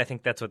challenge. And I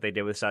think that's what they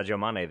did with Sadio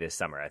Mane this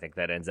summer. I think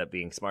that ends up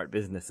being smart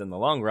business in the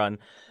long run.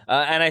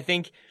 And I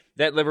think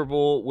that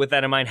Liverpool, with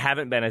that in mind,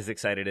 haven't been as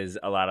excited as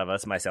a lot of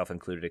us, myself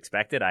included,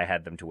 expected. I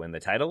had them to win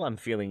the title. I'm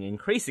feeling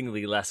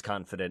increasingly less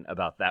confident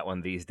about that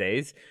one these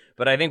days.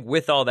 But I think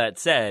with all that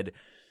said,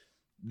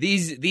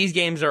 these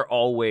games are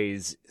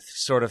always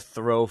sort of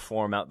throw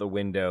form out the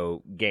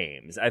window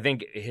games. I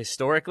think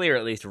historically, or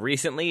at least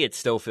recently, it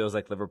still feels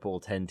like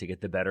Liverpool tend to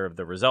get the better of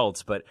the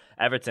results, but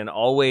Everton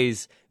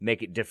always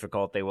make it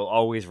difficult. They will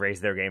always raise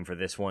their game for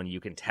this one.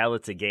 You can tell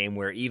it's a game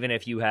where even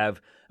if you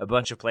have a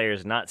bunch of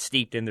players not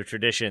steeped in their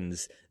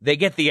traditions, they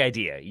get the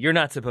idea. You're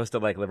not supposed to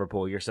like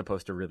Liverpool. You're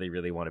supposed to really,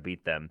 really want to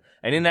beat them.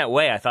 And in that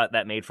way, I thought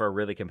that made for a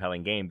really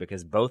compelling game,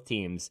 because both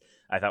teams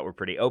I thought were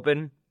pretty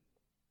open.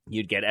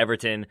 You'd get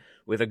Everton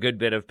with a good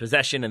bit of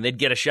possession, and they'd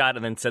get a shot,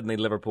 and then suddenly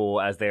Liverpool,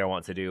 as they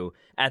want to do,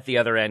 at the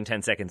other end,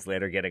 10 seconds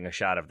later, getting a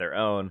shot of their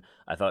own.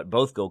 I thought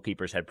both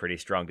goalkeepers had pretty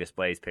strong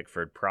displays,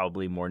 Pickford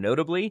probably more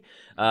notably.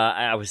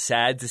 I was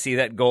sad to see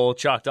that goal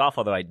chalked off,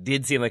 although it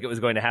did seem like it was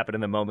going to happen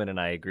in the moment, and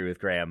I agree with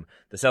Graham.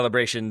 The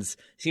celebrations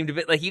seemed a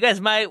bit like you guys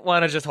might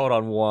want to just hold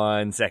on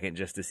 1 second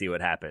just to see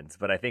what happens.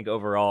 But I think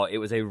overall, it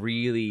was a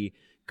really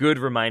good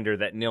reminder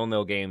that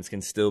 0-0 games can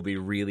still be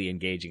really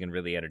engaging and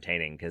really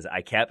entertaining, because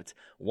I kept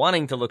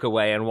wanting to look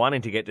away and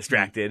wanting to get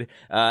distracted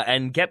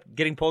and kept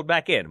getting pulled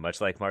back in,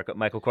 much like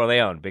Michael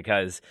Corleone,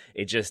 because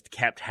it just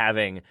kept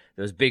having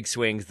those big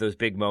swings, those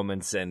big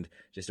moments, and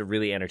just a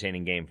really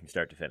entertaining game from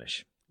start to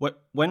finish.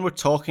 When we're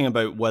talking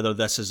about whether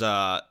this is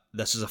a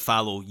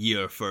fallow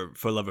year for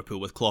Liverpool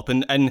with Klopp,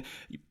 and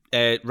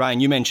Ryan,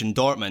 you mentioned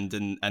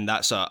Dortmund, and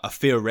that's a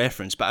fair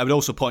reference, but I would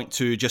also point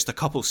to just a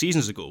couple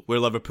seasons ago where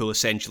Liverpool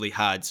essentially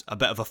had a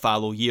bit of a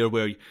fallow year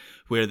where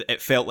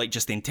it felt like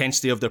just the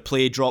intensity of their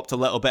play dropped a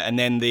little bit, and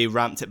then they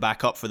ramped it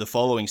back up for the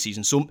following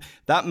season. So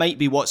that might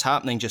be what's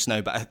happening just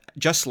now, but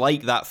just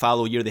like that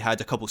fallow year they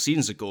had a couple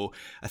seasons ago,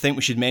 I think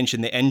we should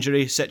mention the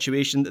injury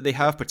situation that they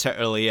have,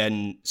 particularly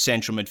in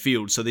central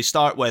midfield. So they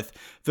start with,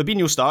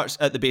 Fabinho starts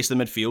at the base of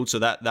the midfield, so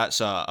that's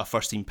a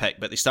first team pick,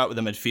 but they start with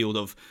a midfield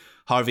of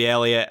Harvey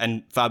Elliott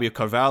and Fabio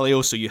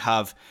Carvalho. So you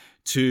have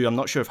two, I'm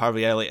not sure if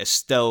Harvey Elliott is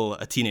still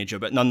a teenager,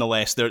 but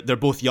nonetheless, they're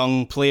both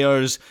young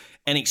players,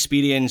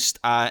 inexperienced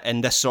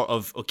in this sort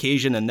of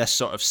occasion, in this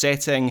sort of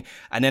setting.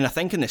 And then I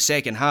think in the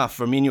second half,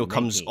 Firmino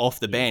comes off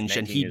the bench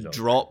and he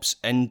drops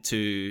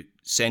into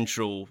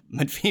central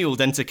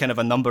midfield, into kind of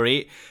a number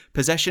 8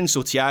 position.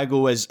 So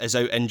Thiago is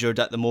out injured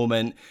at the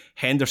moment.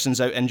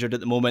 Henderson's out injured at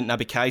the moment.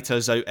 Naby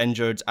Keita's out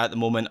injured at the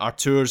moment.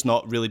 Artur's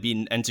not really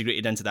been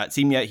integrated into that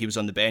team yet. He was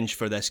on the bench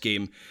for this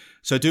game.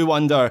 So I do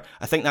wonder,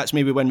 I think that's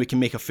maybe when we can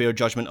make a fair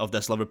judgment of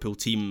this Liverpool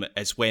team,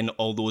 is when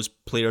all those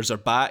players are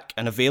back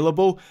and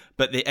available.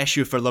 But the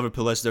issue for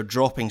Liverpool is they're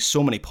dropping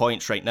so many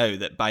points right now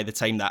that by the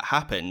time that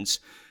happens,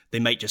 they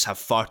might just have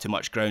far too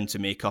much ground to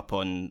make up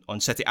on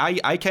City.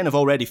 I kind of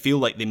already feel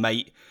like they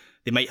might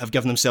have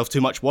given themselves too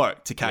much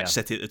work to catch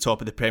City at the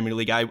top of the Premier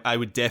League. I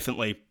would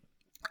definitely,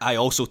 I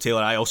also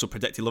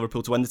predicted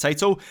Liverpool to win the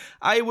title.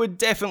 I would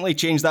definitely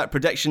change that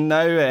prediction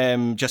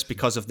now, just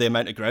because of the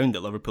amount of ground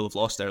that Liverpool have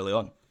lost early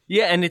on.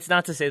 Yeah, and it's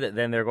not to say that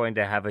then they're going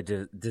to have a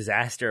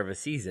disaster of a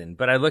season,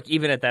 but I look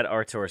even at that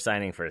Artur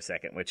signing for a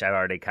second, which I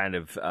already kind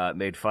of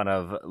made fun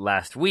of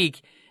last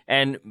week,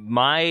 and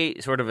my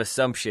sort of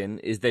assumption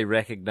is they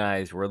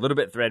recognize we're a little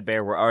bit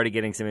threadbare, we're already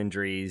getting some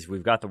injuries,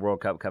 we've got the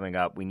World Cup coming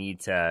up, we need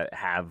to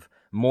have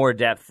more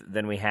depth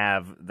than we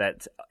have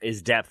that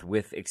is depth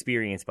with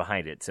experience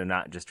behind it, so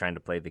not just trying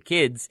to play the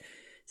kids.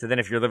 So then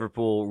if you're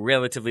Liverpool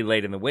relatively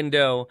late in the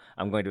window,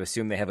 I'm going to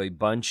assume they have a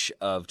bunch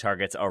of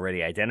targets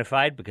already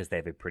identified because they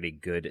have a pretty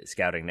good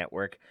scouting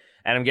network.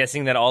 And I'm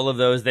guessing that all of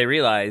those they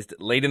realized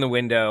late in the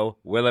window,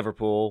 we're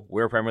Liverpool,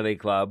 we're a Premier League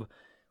club,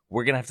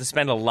 we're going to have to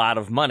spend a lot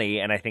of money.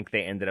 And I think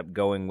they ended up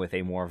going with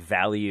a more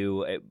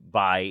value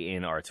buy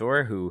in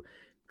Artur, who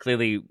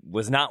clearly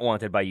was not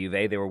wanted by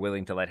Juve. They were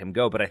willing to let him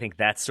go. But I think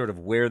that's sort of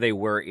where they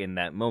were in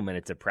that moment.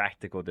 It's a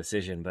practical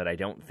decision, but I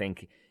don't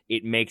think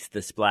it makes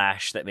the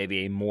splash that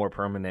maybe a more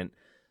permanent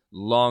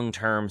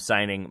long-term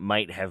signing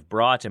might have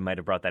brought, and might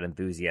have brought that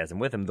enthusiasm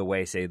with him the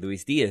way, say,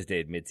 Luis Diaz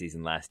did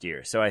mid-season last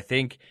year. So I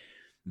think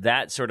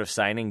that sort of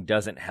signing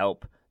doesn't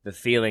help the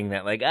feeling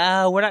that, like,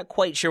 we're not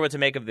quite sure what to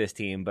make of this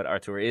team, but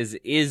Artur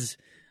is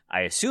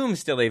I assume,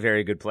 still a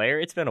very good player.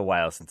 It's been a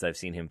while since I've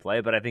seen him play,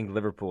 but I think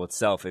Liverpool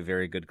itself, a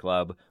very good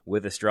club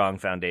with a strong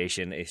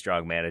foundation, a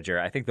strong manager.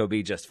 I think they'll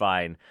be just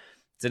fine.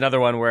 It's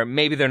another one where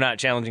maybe they're not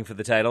challenging for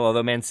the title,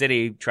 although Man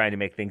City trying to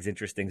make things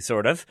interesting,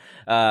 sort of.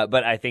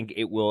 But I think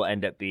it will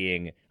end up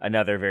being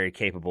another very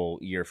capable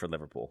year for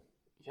Liverpool.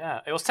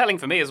 Yeah, it was telling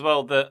for me as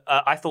well that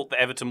I thought that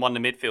Everton won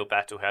the midfield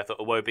battle here. I thought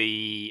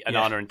Iwobi,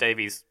 Onana and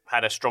Davies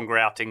had a stronger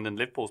outing than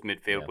Liverpool's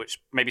midfield, which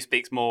maybe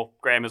speaks more,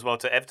 Graham, as well,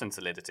 to Everton's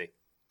solidity.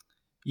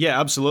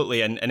 Yeah,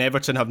 absolutely. And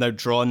Everton have now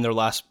drawn their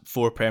last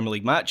 4 Premier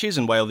League matches,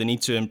 and while they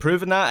need to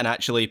improve in that and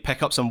actually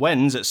pick up some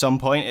wins at some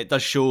point, it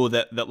does show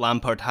that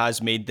Lampard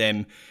has made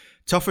them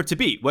tougher to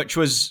beat, which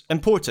was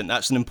important.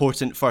 That's an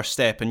important first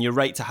step, and you're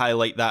right to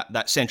highlight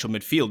that central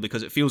midfield,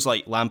 because it feels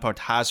like Lampard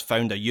has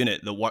found a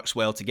unit that works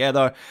well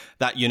together.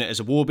 That unit is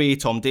Iwobi,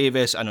 Tom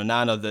Davies and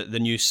Onana, the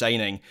new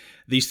signing.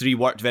 These 3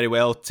 worked very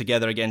well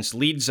together against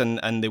Leeds,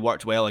 and they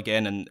worked well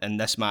again in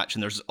this match.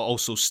 And there's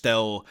also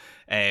still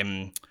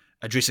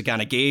Idrissa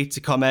Gana Gueye to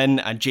come in,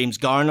 and James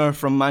Garner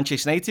from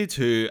Manchester United,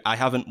 who I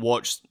haven't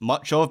watched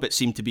much of, but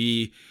seemed to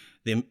be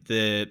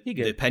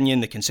the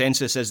opinion, the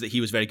consensus is that he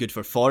was very good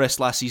for Forest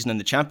last season in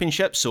the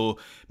Championship, so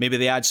maybe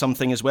they add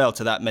something as well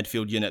to that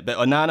midfield unit. But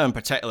Onana in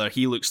particular,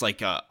 he looks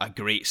like a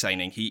great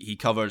signing. He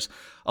covers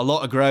a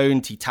lot of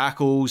ground, he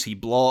tackles, he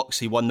blocks,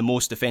 he won the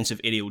most defensive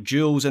aerial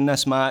duels in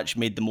this match,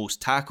 made the most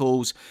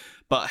tackles,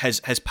 but his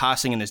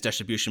passing and his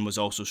distribution was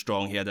also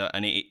strong. He had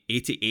an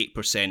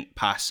 88%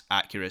 pass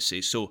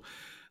accuracy. So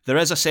there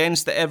is a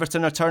sense that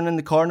Everton are turning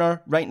the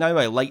corner right now.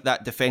 I like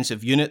that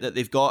defensive unit that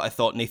they've got. I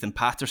thought Nathan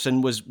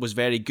Patterson was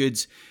very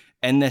good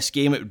in this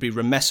game. It would be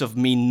remiss of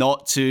me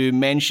not to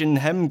mention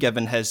him,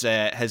 given his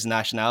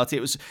nationality.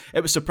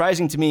 It was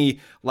surprising to me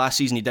last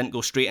season he didn't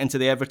go straight into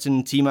the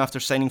Everton team after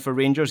signing for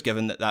Rangers,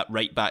 given that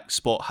right back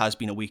spot has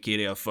been a weak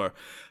area for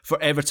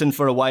Everton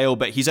for a while.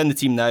 But he's in the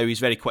team now. He's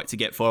very quick to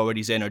get forward.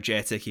 He's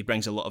energetic. He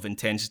brings a lot of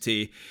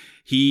intensity.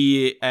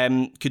 He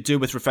could do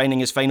with refining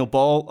his final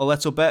ball a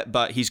little bit,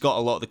 but he's got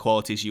a lot of the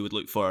qualities you would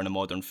look for in a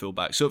modern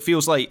fullback. So it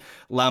feels like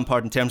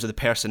Lampard, in terms of the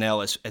personnel,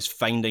 is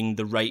finding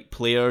the right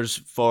players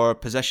for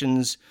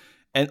positions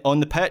on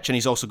the pitch. And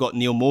he's also got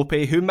Neal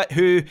Maupay,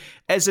 who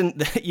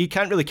isn't... You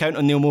can't really count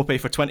on Neal Maupay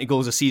for 20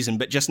 goals a season,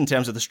 but just in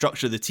terms of the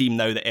structure of the team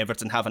now that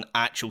Everton have an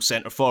actual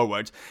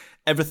centre-forward,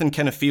 everything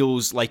kind of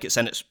feels like it's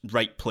in its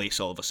right place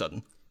all of a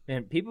sudden.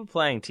 And people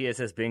playing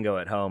TSS Bingo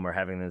at home are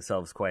having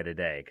themselves quite a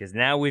day, because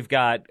now we've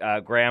got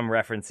Graham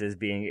references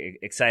being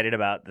excited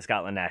about the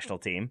Scotland national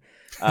team.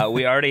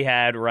 We already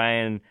had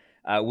Ryan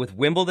with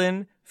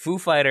Wimbledon, Foo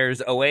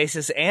Fighters,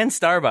 Oasis, and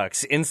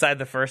Starbucks inside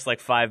the first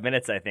 5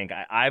 minutes, I think.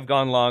 I've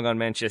gone long on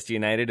Manchester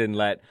United and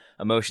let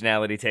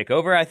emotionality take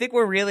over. I think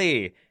we're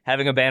really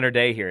having a banner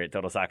day here at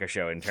Total Soccer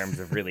Show in terms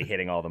of really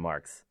hitting all the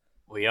marks.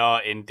 We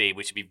are indeed.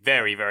 We should be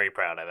very, very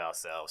proud of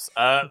ourselves.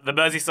 The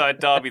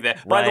Merseyside derby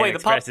there. By the way,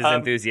 expresses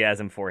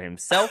enthusiasm for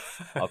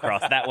himself. I'll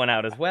cross that one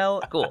out as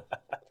well. Cool.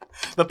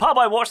 The pub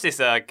I watched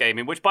this game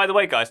in, which, by the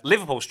way, guys,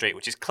 Liverpool Street,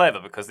 which is clever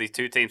because these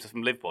two teams are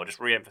from Liverpool. I'll just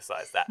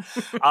re-emphasise that.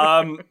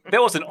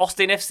 There was an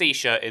Austin FC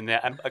shirt in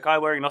there, and a guy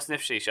wearing an Austin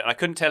FC shirt. And I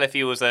couldn't tell if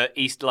he was an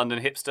East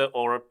London hipster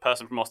or a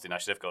person from Austin. I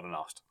should have gone and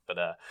asked. But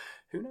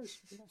who knows?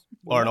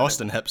 Or an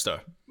Austin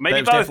hipster. Maybe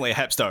it was both. Definitely a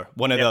hipster.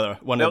 One or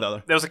the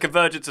other. There was a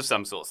convergence of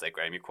some sorts there,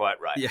 Graham. You're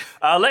quite right.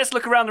 Yeah. Let's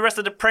look around the rest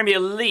of the Premier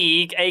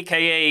League,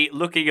 a.k.a.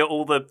 looking at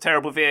all the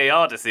terrible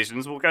VAR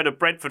decisions. We'll go to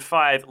Brentford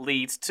 5,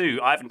 Leeds 2.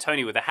 Ivan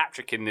Toney with a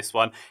hat-trick in this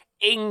one.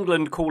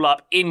 England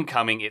call-up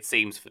incoming, it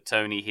seems, for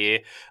Toney here.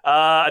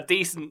 A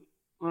decent...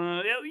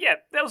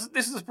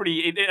 this was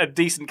a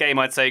decent game,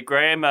 I'd say,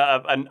 Graham.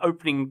 An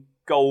opening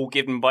goal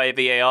given by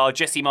VAR.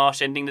 Jesse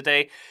Marsch ending the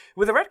day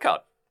with a red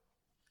card.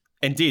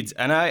 Indeed,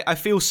 and I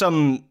feel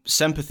some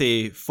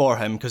sympathy for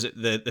him, because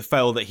the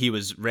foul that he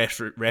was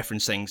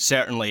referencing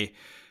certainly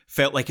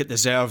felt like it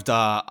deserved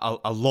a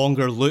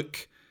longer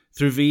look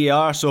through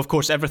VAR. So, of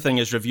course, everything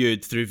is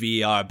reviewed through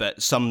VAR,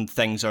 but some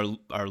things are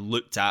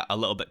looked at a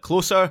little bit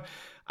closer,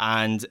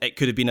 and it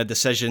could have been a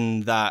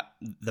decision that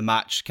the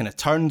match kind of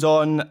turned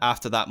on.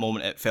 After that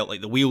moment, it felt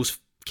like the wheels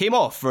came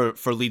off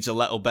for Leeds a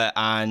little bit,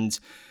 and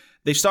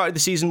they've started the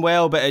season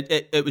well, but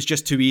it was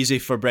just too easy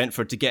for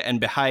Brentford to get in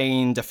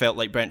behind. I felt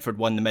like Brentford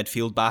won the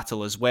midfield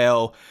battle as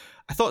well.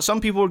 I thought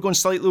some people were going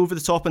slightly over the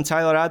top on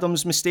Tyler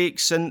Adams'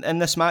 mistakes in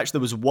this match. There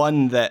was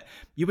one that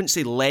you wouldn't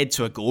say led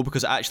to a goal,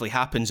 because it actually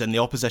happens in the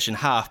opposition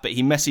half, but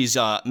he misses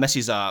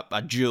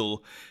a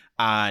duel,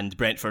 and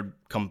Brentford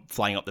come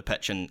flying up the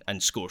pitch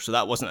and score. So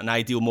that wasn't an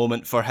ideal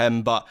moment for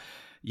him, but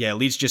yeah,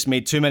 Leeds just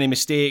made too many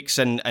mistakes,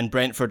 and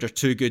Brentford are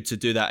too good to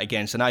do that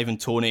against. And Ivan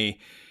Toney,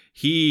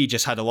 he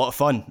just had a lot of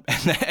fun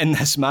in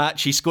this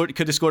match. He could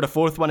have scored a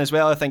fourth one as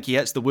well. I think he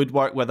hits the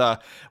woodwork with a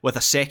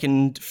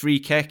second free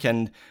kick.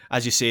 And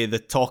as you say, the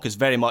talk is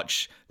very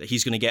much that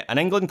he's going to get an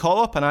England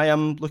call-up, and I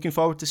am looking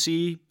forward to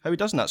see how he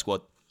does in that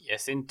squad.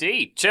 Yes,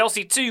 indeed.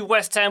 Chelsea 2,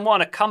 West Ham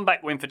 1. A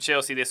comeback win for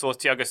Chelsea. This was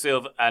Thiago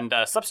Silva and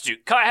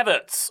substitute Kai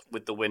Havertz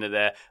with the winner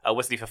there.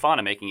 Wesley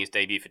Fofana making his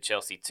debut for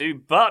Chelsea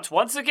 2. But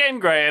once again,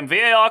 Graham,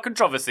 VAR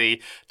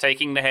controversy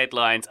taking the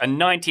headlines. A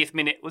 90th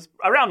minute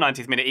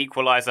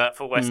equaliser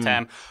for West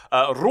Ham.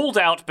 Ruled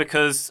out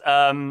because...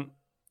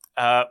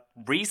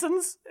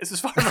 reasons, is as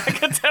far as I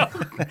can tell.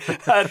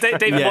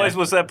 David Moyes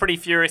was pretty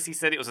furious. He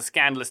said it was a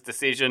scandalous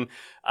decision.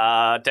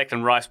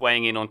 Declan Rice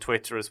weighing in on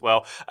Twitter as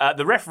well.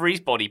 The referee's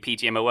body,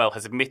 PGMOL,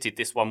 has admitted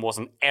this one was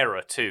an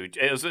error too.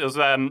 It was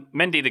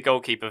Mendy, the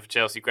goalkeeper for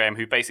Chelsea, Graham,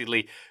 who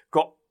basically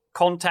got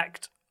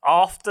contact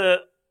after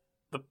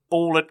the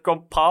ball had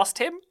gone past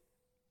him.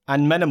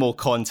 And minimal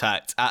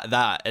contact at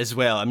that as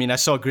well. I mean, I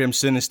saw Graham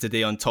Souness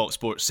today on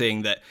TalkSport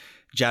saying that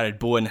Jared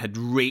Bowen had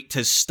raked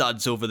his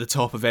studs over the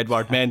top of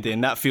Edouard Mendy,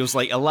 and that feels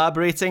like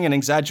elaborating and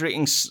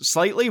exaggerating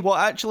slightly what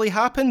actually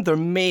happened. There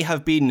may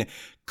have been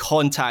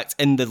contact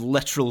in the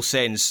literal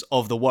sense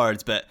of the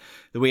word, but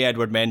the way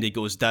Edouard Mendy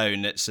goes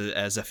down, it's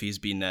as if he's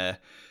been,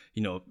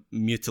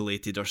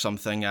 mutilated or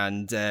something.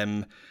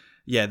 And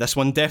this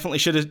one definitely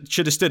should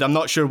have stood. I'm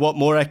not sure what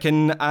more I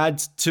can add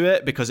to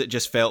it, because it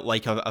just felt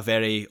like a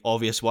very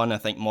obvious one. I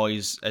think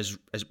Moyes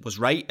was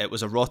right. It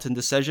was a rotten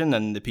decision,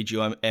 and the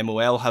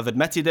PGMOL have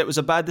admitted it was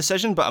a bad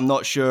decision, but I'm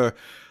not sure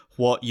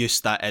what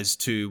use that is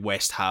to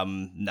West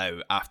Ham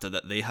now after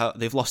that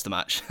they've lost the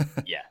match.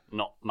 Yeah,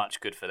 not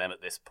much good for them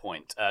at this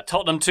point.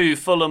 Tottenham 2,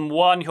 Fulham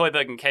 1.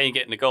 Højbjerg and Kane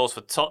getting the goals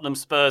for Tottenham.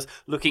 Spurs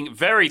looking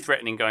very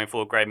threatening going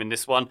forward, Graham, in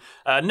this one.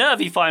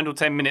 Nervy final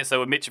 10 minutes,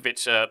 though, when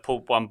Mitrovic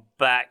pulled one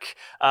back.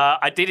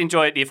 I did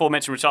enjoy the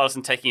aforementioned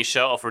Richarlison taking his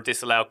shirt off for a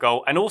disallowed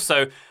goal. And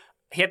also,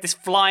 he had this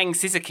flying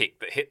scissor kick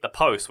that hit the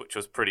post, which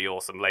was pretty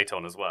awesome late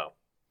on as well.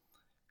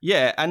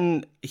 Yeah,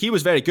 and he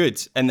was very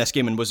good in this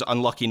game and was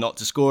unlucky not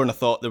to score. And I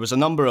thought there was a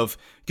number of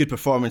good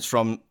performances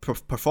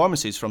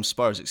from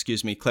Spurs.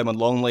 Clement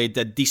Longley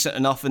did decent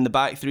enough in the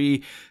back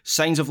three.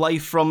 Signs of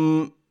life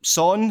from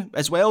Son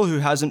as well, who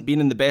hasn't been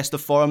in the best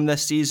of form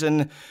this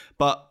season.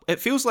 But it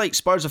feels like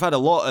Spurs have had a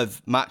lot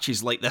of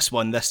matches like this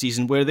one this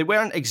season where they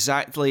weren't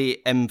exactly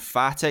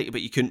emphatic, but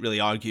you couldn't really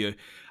argue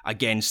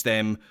against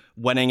them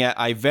winning it.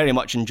 I very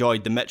much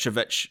enjoyed the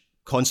Mitrovic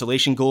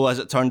consolation goal, as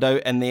it turned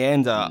out in the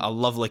end, a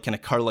lovely kind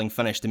of curling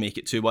finish to make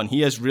it 2-1.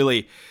 He is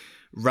really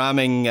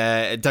ramming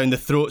down the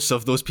throats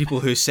of those people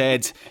who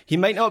said he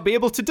might not be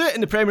able to do it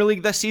in the Premier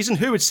League this season.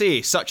 Who would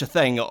say such a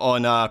thing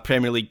on a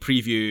Premier League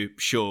preview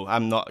show?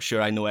 I'm not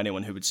sure I know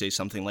anyone who would say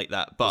something like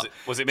that. But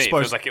was it me? Spurs,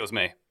 It feels like it was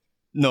me.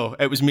 No,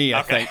 it was me,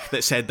 I think,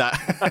 that said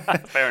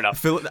that. Fair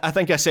enough. I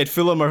think I said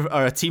Fulham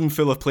are a team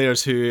full of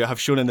players who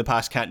have shown in the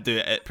past can't do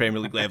it at Premier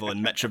League level,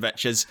 and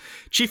Mitrovic is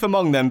chief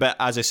among them. But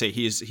as I say,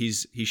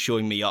 he's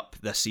showing me up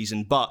this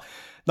season. But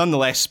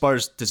nonetheless,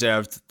 Spurs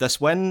deserved this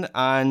win.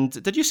 And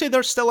did you say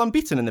they're still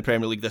unbeaten in the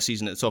Premier League this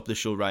season at the top of the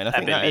show, Ryan? I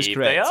think that is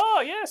correct. They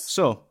are, yes.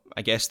 So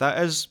I guess that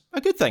is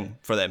a good thing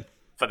for them.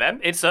 For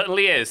them, it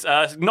certainly is.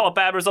 Not a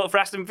bad result for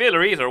Aston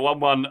Villa either. A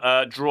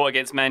 1-1 draw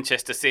against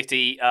Manchester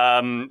City.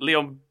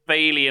 Leon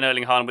Bailey and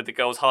Erling Haaland with the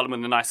goals. Haaland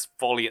with a nice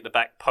volley at the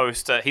back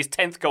post. His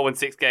 10th goal in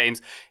 6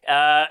 games.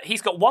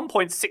 He's got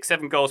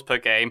 1.67 goals per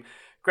game.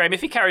 Graham,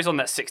 if he carries on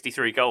that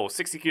 63 goals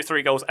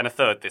and a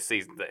third this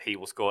season that he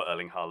will score,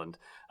 Erling Haaland.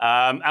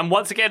 And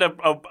once again,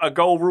 a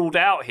goal ruled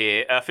out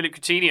here. Philippe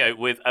Coutinho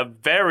with a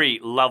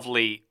very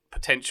lovely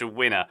potential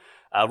winner.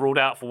 Ruled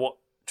out for what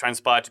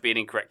transpired to be an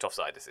incorrect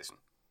offside decision.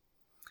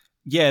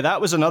 Yeah, that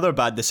was another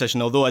bad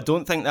decision, although I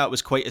don't think that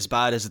was quite as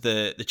bad as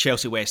the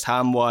Chelsea-West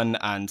Ham one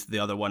and the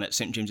other one at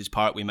St James's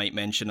Park we might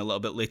mention a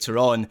little bit later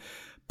on,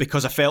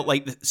 because I felt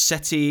like the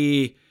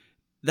City...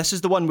 This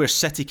is the one where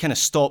City kind of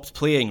stopped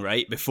playing,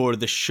 right, before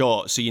the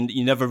shot, so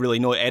you never really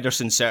know.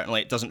 Ederson, certainly,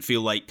 it doesn't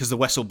feel like, because the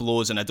whistle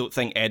blows, and I don't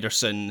think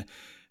Ederson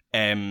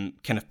kind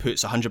of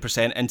puts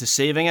 100% into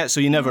saving it, so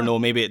you never know.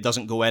 Maybe it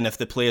doesn't go in if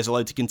the play is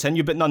allowed to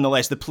continue, but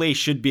nonetheless, the play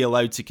should be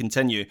allowed to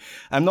continue.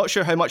 I'm not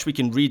sure how much we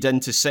can read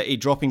into City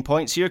dropping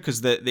points here,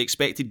 because the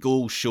expected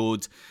goal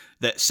showed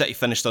that City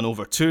finished on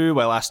over 2,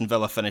 while Aston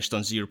Villa finished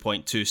on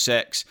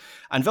 0.26.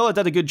 And Villa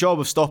did a good job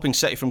of stopping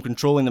City from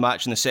controlling the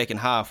match in the second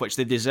half, which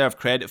they deserve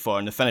credit for,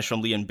 and the finish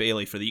from Leon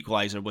Bailey for the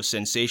equaliser was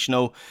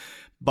sensational.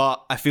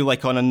 But I feel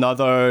like on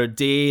another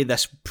day,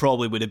 this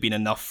probably would have been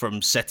enough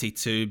from City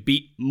to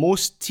beat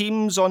most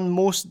teams on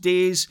most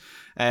days.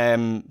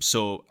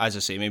 So, as I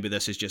say, maybe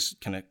this is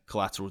just kind of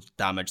collateral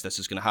damage. This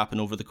is going to happen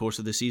over the course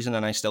of the season,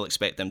 and I still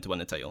expect them to win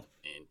the title.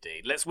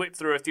 Indeed. Let's whip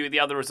through a few of the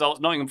other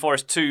results. Nottingham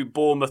Forest 2,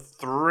 Bournemouth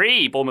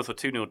 3. Bournemouth were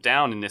 2-0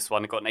 down in this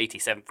one. They got an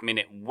 87th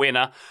minute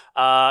winner.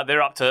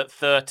 They're up to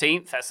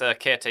 13th. That's a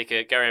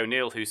caretaker, Gary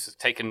O'Neill, who's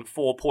taken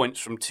 4 points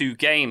from 2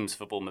 games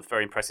for Bournemouth.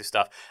 Very impressive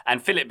stuff.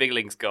 And Philip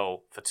Bigling's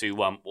goal for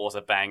 2-1 was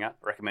a banger.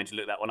 I recommend you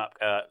look that one up,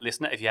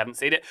 listener, if you haven't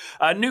seen it.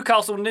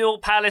 Newcastle 0,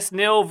 Palace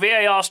 0.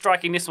 VAR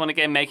striking this one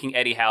again, making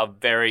Eddie Howe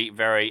very,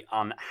 very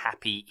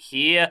unhappy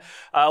here.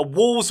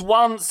 Wolves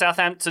 1,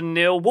 Southampton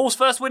 0. Wolves'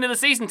 first win of the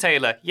season,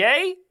 Taylor.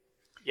 Yay?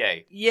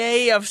 Yay.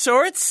 Yay, of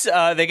sorts.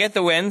 They get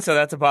the win, so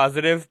that's a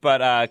positive.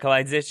 But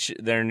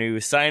Kalajdzic, their new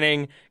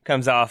signing,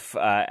 comes off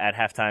at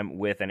halftime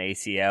with an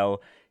ACL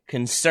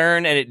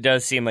concern, and it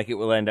does seem like it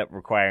will end up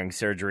requiring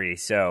surgery.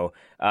 So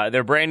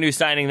their brand new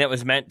signing that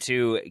was meant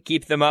to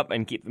keep them up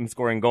and keep them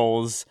scoring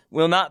goals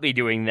will not be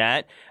doing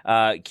that.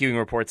 Queuing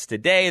reports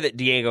today that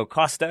Diego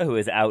Costa, who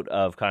is out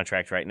of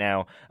contract right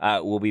now,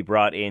 will be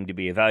brought in to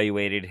be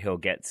evaluated. He'll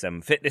get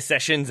some fitness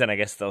sessions, and I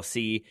guess they'll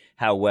see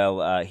how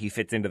well he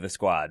fits into the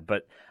squad.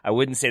 But I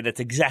wouldn't say that's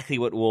exactly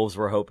what Wolves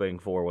were hoping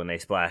for when they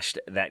splashed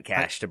that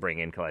cash to bring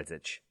in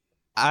Kalajdzic.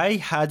 I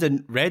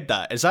hadn't read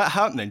that. Is that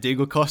happening?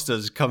 Diego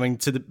Costa's coming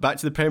back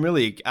to the Premier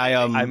League. I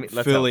am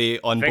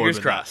fully on board. Fingers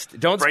with crossed. That.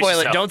 Don't Brace spoil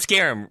yourself. it. Don't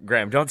scare him,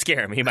 Graham. Don't scare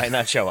him. He might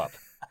not show up.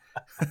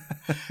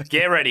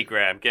 Get ready,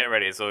 Graham. Get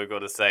ready. That's all we've got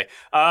to say.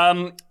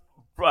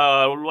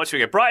 What should we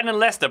get? Brighton and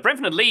Leicester.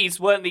 Brentford and Leeds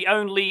weren't the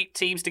only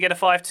teams to get a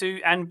 5-2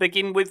 and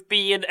begin with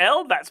B and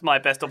L. That's my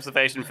best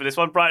observation for this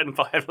one. Brighton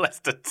 5,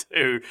 Leicester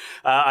 2.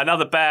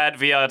 Another bad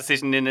VR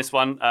decision in this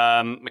one.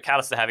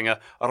 McAllister having a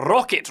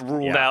rocket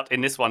ruled out in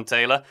this one,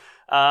 Taylor.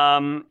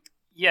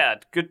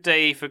 Good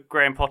day for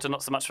Graham Potter,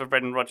 not so much for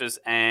Brendan Rodgers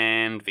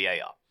and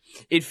VAR.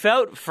 It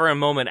felt for a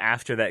moment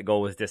after that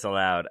goal was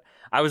disallowed,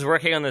 I was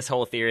working on this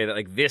whole theory that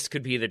like this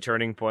could be the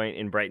turning point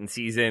in Brighton's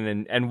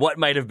season and what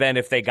might have been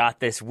if they got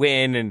this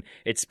win and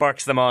it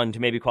sparks them on to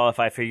maybe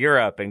qualify for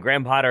Europe, and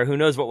Graham Potter, who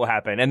knows what will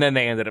happen. And then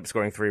they ended up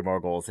scoring 3 more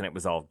goals and it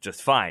was all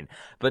just fine.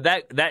 But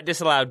that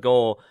disallowed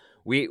goal,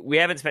 we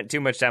haven't spent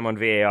too much time on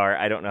VAR.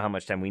 I don't know how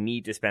much time we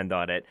need to spend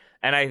on it.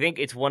 And I think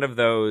it's one of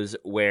those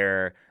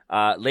where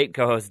late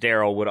co-host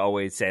Daryl would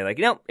always say, like,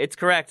 no, it's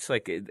correct.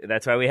 Like,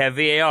 that's why we have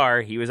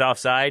VAR. He was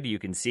offside. You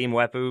can see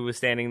Mwepu was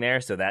standing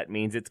there, so that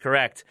means it's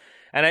correct.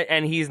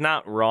 And he's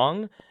not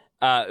wrong.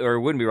 or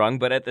wouldn't be wrong,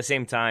 but at the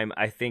same time,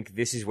 I think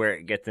this is where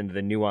it gets into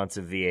the nuance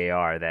of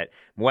VAR, that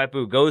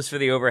Mwepu goes for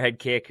the overhead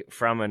kick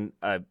from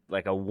a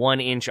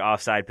 1-inch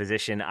offside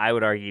position. I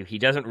would argue he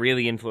doesn't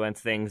really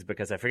influence things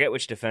because I forget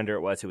which defender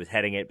it was who was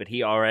heading it, but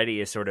he already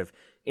is sort of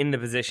in the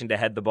position to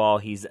head the ball.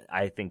 He's,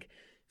 I think,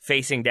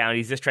 facing down.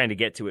 He's just trying to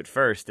get to it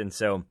first, and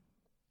so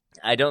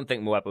I don't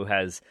think Mwepu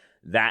has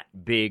that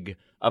big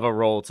of a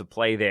role to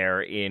play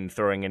there in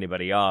throwing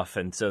anybody off,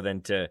 and so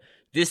then to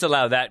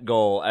disallow that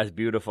goal, as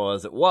beautiful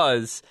as it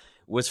was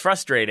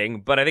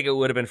frustrating, but I think it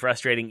would have been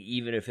frustrating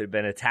even if it had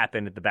been a tap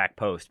in at the back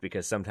post,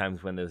 because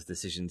sometimes when those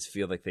decisions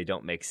feel like they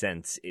don't make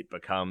sense, it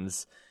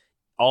becomes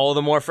all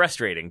the more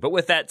frustrating. But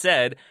with that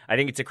said, I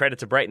think it's a credit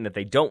to Brighton that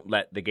they don't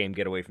let the game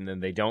get away from them.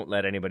 They don't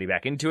let anybody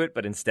back into it,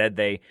 but instead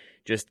they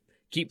just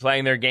keep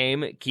playing their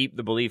game, keep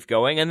the belief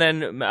going, and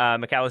then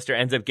McAllister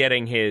ends up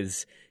getting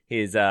his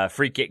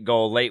free kick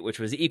goal late, which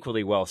was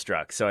equally well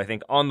struck. So I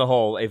think on the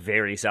whole, a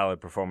very solid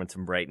performance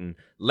from Brighton,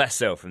 less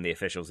so from the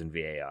officials in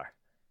VAR.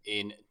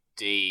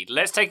 Indeed.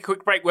 Let's take a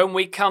quick break. When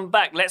we come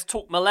back, let's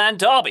talk Milan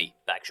derby.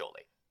 Back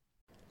shortly.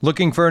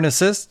 Looking for an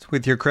assist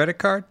with your credit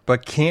card,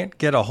 but can't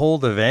get a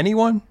hold of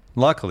anyone?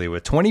 Luckily,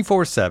 with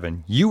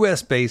 24/7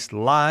 US-based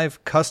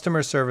live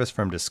customer service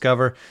from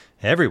Discover,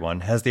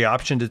 everyone has the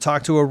option to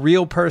talk to a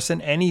real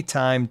person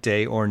anytime,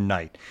 day or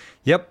night.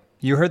 Yep,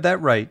 you heard that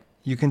right.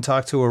 You can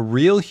talk to a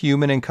real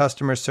human in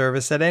customer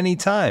service at any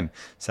time.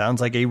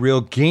 Sounds like a real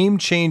game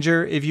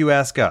changer if you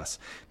ask us.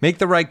 Make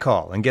the right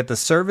call and get the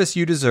service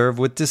you deserve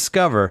with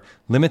Discover.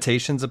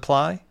 Limitations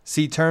apply.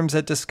 See terms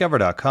at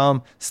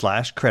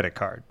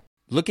discover.com/creditcard.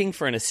 Looking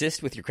for an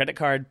assist with your credit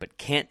card but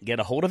can't get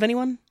a hold of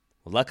anyone?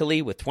 Well,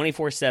 luckily, with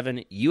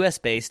 24/7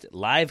 US-based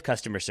live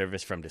customer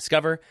service from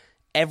Discover,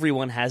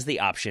 everyone has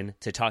the option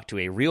to talk to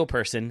a real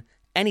person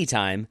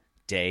anytime,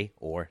 day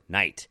or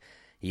night.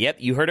 Yep,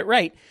 you heard it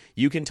right.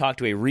 You can talk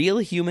to a real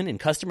human in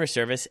customer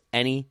service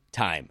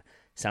anytime.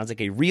 Sounds like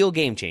a real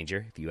game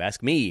changer, if you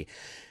ask me.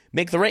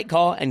 Make the right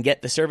call and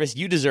get the service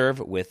you deserve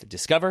with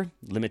Discover.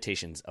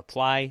 Limitations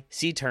apply.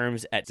 See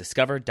terms at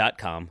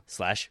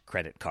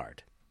discover.com/creditcard.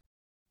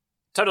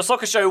 Total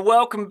Soccer Show,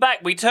 welcome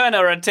back. We turn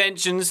our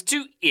attentions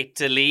to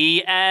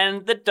Italy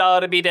and the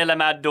Derby della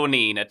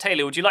Madonnina.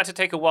 Taylor, would you like to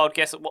take a wild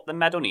guess at what the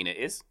Madonnina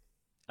is?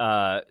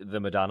 The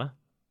Madonna.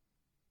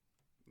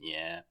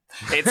 Yeah.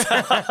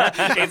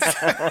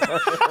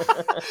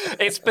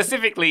 It's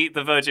specifically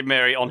the Virgin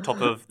Mary on top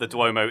of the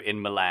Duomo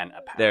in Milan,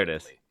 apparently. There it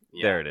is.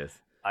 Yeah. There it is.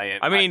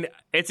 I mean,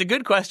 it's a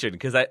good question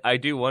because I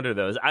do wonder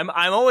those. I'm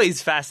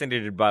always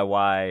fascinated by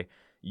why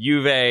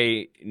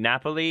Juve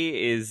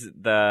Napoli is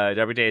the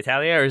Derby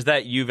d'Italia, or is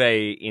that Juve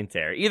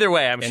Inter? Either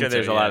way, I'm sure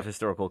there's a lot of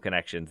historical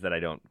connections that I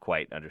don't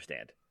quite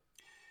understand.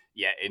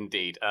 Yeah,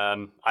 indeed.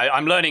 I'm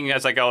learning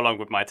as I go along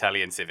with my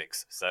Italian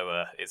civics,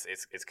 so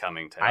it's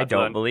coming. I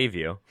don't believe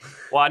you.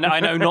 Well,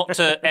 I know not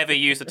to ever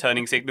use the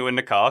turning signal in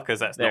the car because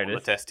that's not the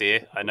test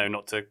here. I know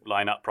not to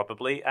line up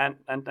properly, and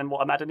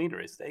what a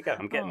Madonnina is. There you go.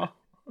 I'm getting it.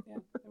 Yeah,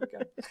 there we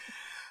go.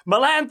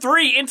 Milan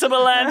 3, Inter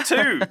Milan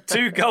 2.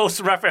 2 goals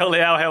to Rafael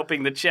Leao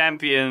helping the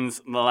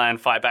champions. Milan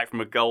fight back from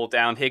a goal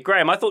down here.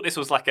 Graham, I thought this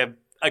was like a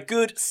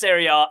good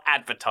Serie A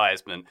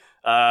advertisement.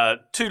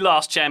 2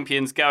 last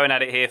champions going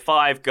at it here.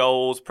 5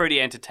 goals, pretty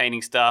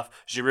entertaining stuff.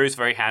 Giroud's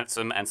very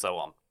handsome and so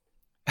on.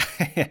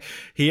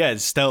 He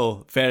is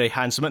still very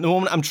handsome. At the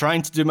moment, I'm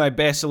trying to do my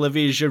best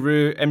Olivier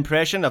Giroud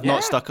impression. I've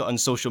not stuck it on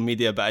social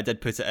media, but I did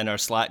put it in our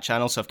Slack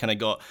channel, so I've kind of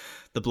got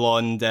the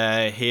blonde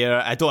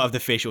hair. I don't have the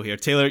facial hair.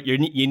 Taylor,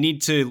 you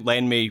need to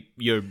lend me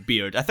your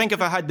beard. I think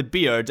if I had the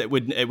beard, it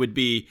would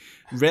be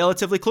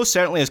relatively close,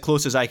 certainly as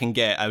close as I can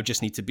get. I would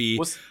just need to be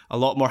a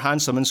lot more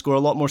handsome and score a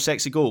lot more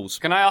sexy goals.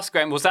 Can I ask,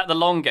 Graham, was that the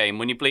long game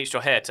when you bleached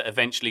your hair to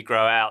eventually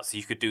grow out so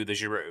you could do the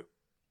Giroud?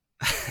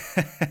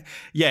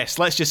 Yes,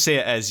 let's just say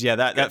it is. Yeah,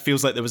 that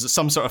feels like there was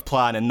some sort of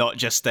plan and not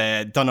just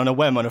done on a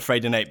whim on a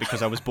Friday night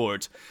because I was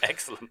bored.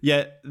 Excellent.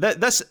 Yeah,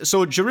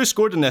 so Giroud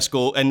scored in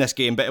this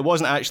game, but it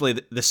wasn't actually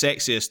the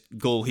sexiest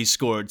goal he's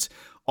scored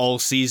all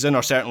season,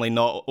 or certainly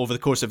not over the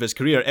course of his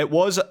career. It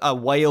was a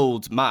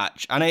wild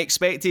match, and I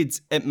expected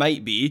it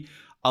might be,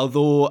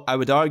 although I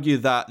would argue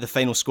that the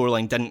final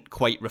scoreline didn't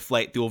quite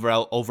reflect the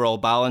overall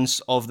balance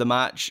of the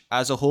match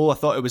as a whole. I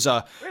thought it was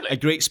a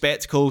great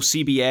spectacle.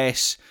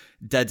 CBS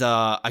did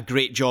a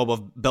great job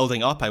of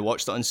building up. I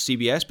watched it on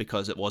CBS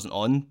because it wasn't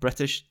on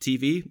British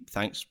TV.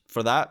 Thanks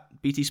for that,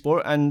 BT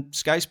Sport and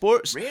Sky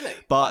Sports. Really?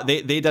 But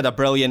they did a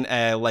brilliant,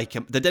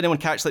 did anyone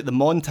catch the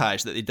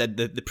montage that they did,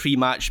 the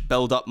pre-match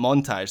build-up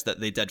montage that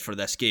they did for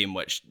this game,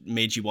 which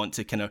made you want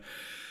to kind of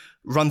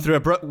run through a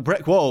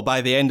brick wall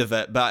by the end of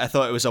it? But I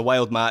thought it was a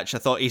wild match. I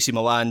thought AC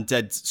Milan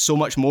did so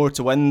much more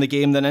to win the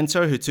game than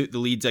Inter, who took the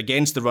lead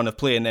against the run of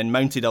play and then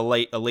mounted a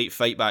late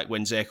fight back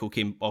when Dzeko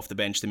came off the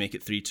bench to make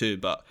it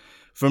 3-2. But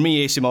for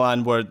me, AC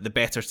Milan were the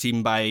better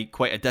team by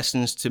quite a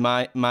distance to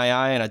my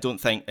eye, and I don't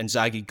think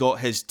Inzaghi got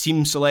his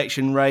team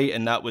selection right,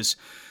 and that was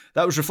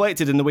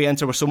reflected in the way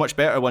Inter were so much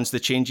better once the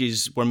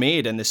changes were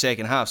made in the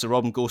second half. So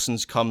Robin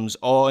Gosens comes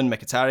on,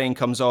 Mkhitaryan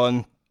comes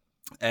on,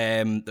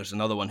 There's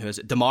another one, who is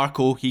it?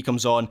 DeMarco, he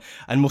comes on,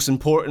 and most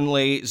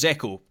importantly,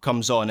 Dzeko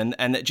comes on,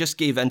 and it just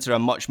gave Inter a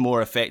much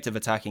more effective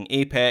attacking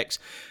apex.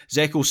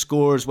 Dzeko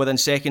scores within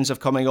seconds of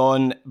coming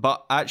on,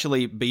 but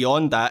actually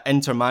beyond that,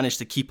 Inter managed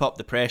to keep up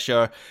the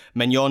pressure.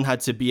 Mignon had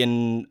to be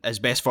in his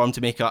best form to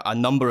make a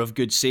number of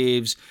good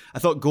saves. I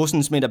thought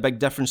Gosens made a big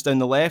difference down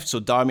the left, so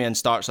Darmian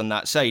starts on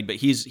that side, but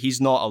he's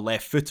not a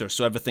left footer,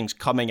 so everything's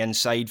coming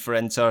inside for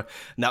Inter,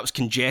 and that was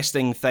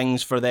congesting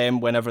things for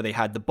them whenever they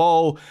had the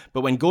ball.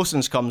 But when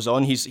Gosens comes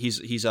on,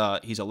 he's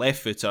a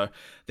left footer.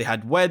 They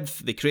had width,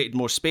 they created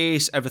more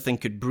space, everything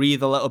could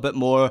breathe a little bit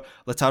more.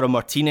 Lautaro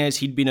Martinez,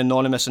 he'd been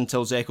anonymous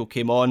until Dzeko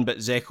came on, but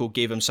Dzeko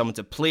gave him someone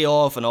to play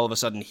off, and all of a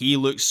sudden he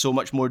looks so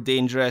much more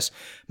dangerous.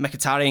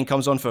 Mkhitaryan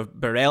comes on for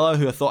Barella,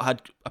 who I thought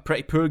had a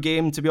pretty poor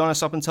game, to be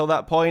honest, up until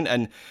that point,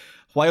 and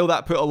while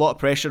that put a lot of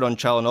pressure on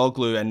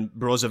Çalhanoğlu and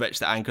Brozovic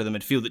to anchor the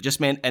midfield, it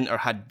just meant Inter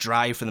had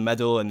drive from the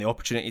middle and the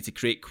opportunity to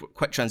create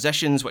quick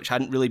transitions, which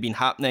hadn't really been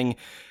happening.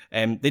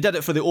 They did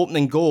it for the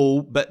opening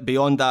goal, but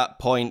beyond that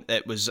point,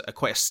 it was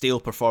quite a stale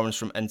performance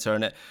from Inter,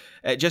 and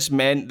it just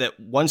meant that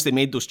once they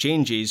made those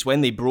changes, when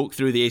they broke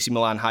through the AC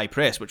Milan high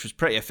press, which was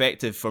pretty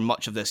effective for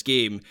much of this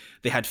game,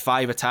 they had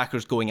 5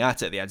 attackers going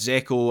at it. They had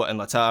Dzeko and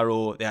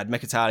Lautaro, they had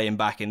Mkhitaryan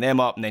backing them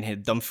up, and then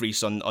had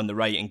Dumfries on the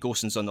right and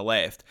Gosens on the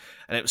left.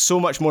 And it was so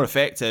much more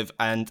effective,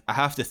 and I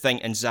have to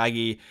think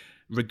Inzaghi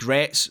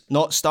regrets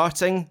not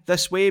starting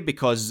this way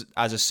because,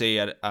 as I say,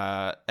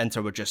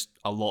 Inter were just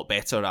a lot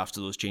better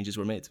after those changes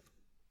were made.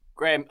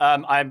 Graham,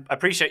 I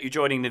appreciate you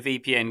joining the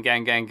VPN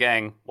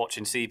gang,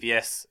 watching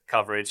CBS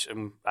coverage,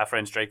 and our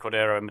friends Dre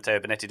Cordero and Matteo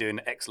Bonetti doing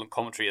excellent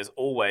commentary as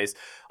always.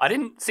 I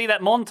didn't see that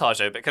montage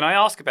though, but can I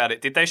ask about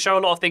it? Did they show a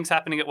lot of things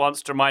happening at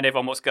once to remind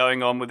everyone what's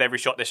going on? With every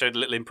shot they showed a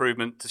little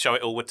improvement to show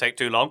it all would take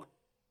too long?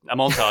 A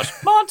montage.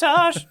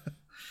 Montage!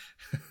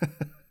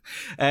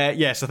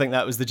 Yes, I think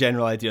that was the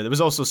general idea. There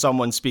was also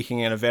someone speaking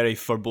in a very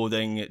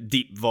foreboding,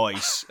 deep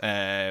voice,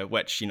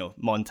 which,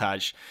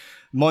 montage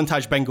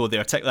bingo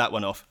there. Tick that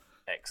one off.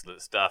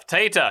 Excellent stuff.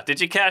 Tater, did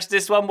you catch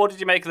this one? What did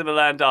you make of the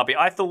Milan derby?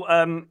 I thought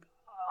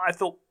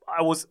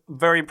I was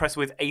very impressed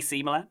with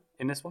AC Milan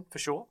in this one, for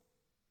sure.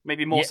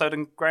 Maybe more so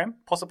than Graham,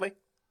 possibly.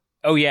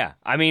 Oh, yeah.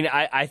 I mean,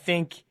 I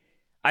think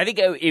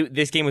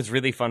this game was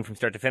really fun from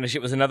start to finish.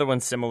 It was another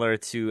one similar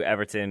to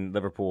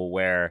Everton-Liverpool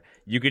where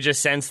you could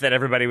just sense that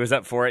everybody was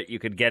up for it. You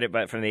could get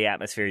it from the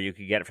atmosphere. You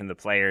could get it from the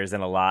players,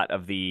 and a lot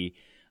of the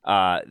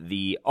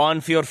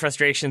on-field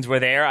frustrations were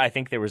there. I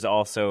think there was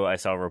also, I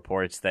saw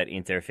reports that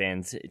Inter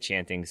fans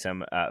chanting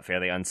some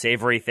fairly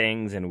unsavory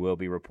things, and will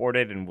be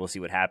reported, and we'll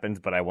see what happens.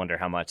 But I wonder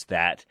how much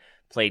that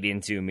played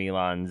into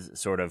Milan's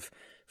sort of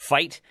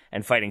fight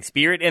and fighting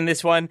spirit in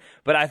this one.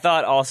 But I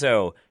thought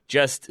also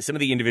just some of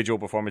the individual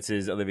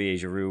performances. Olivier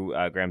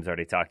Giroud, Graham's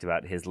already talked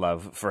about his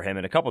love for him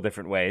in a couple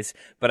different ways.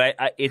 But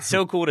it's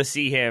so cool to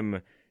see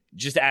him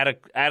just at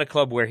a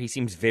club where he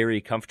seems very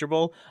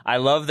comfortable. I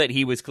love that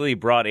he was clearly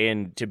brought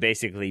in to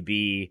basically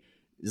be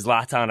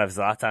Zlatan if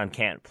Zlatan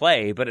can't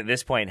play, but at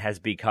this point has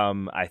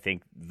become, I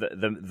think,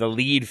 the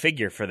lead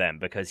figure for them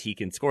because he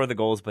can score the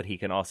goals, but he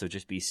can also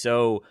just be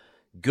so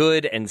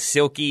good and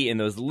silky in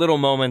those little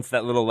moments.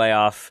 That little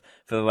layoff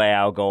for the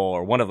Leao goal,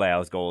 or one of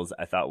Leao's goals,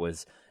 I thought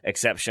was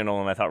exceptional,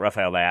 and I thought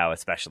Rafael Leao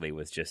especially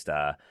was just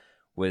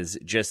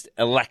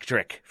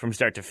electric from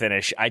start to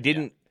finish.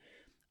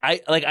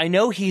 I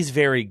know he's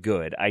very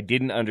good. I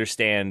didn't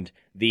understand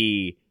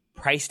the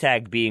price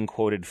tag being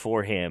quoted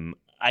for him.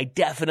 I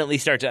definitely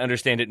start to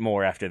understand it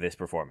more after this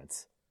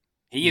performance.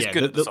 He is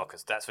good at the soccer,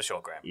 that's for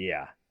sure, Graham.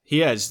 Yeah.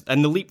 He is.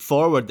 And the leap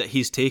forward that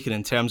he's taken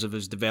in terms of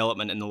his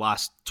development in the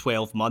last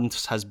 12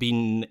 months has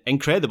been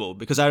incredible,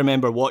 because I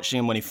remember watching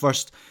him when he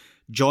first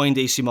joined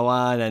AC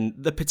Milan, and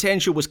the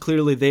potential was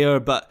clearly there,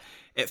 but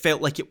it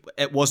felt like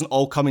it wasn't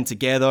all coming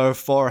together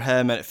for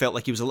him, and it felt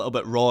like he was a little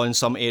bit raw in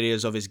some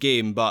areas of his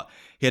game. But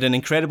he had an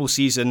incredible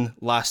season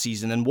last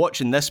season, and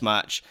watching this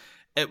match,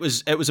 it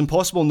was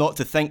impossible not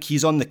to think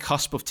he's on the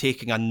cusp of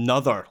taking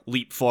another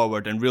leap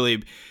forward, and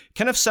really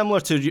kind of similar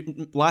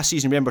to last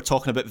season. Remember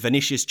talking about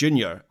Vinicius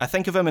Jr. I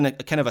think of him in a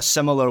kind of a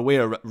similar way,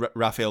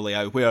 Rafael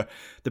Leao, where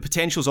the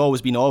potential's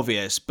always been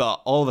obvious,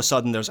 but all of a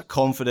sudden there's a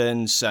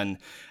confidence and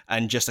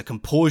just a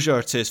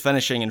composure to his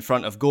finishing in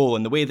front of goal,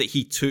 and the way that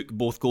he took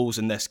both goals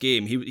in this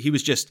game, he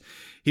was just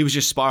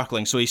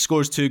sparkling. So he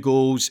scores 2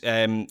 goals,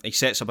 he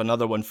sets up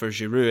another one for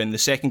Giroud, and the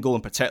second goal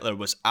in particular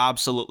was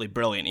absolutely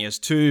brilliant. He has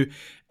 2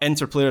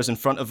 Inter players in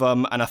front of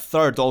him, and a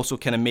third also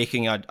kind of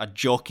making a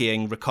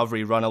jockeying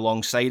recovery run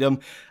alongside him,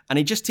 and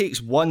he just takes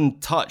one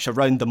touch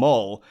around them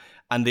all,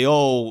 and they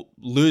all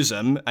lose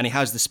him, and he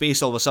has the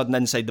space all of a sudden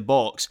inside the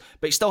box,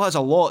 but he still has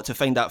a lot to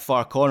find that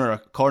far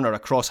corner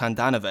across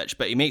Handanovic,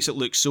 but he makes it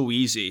look so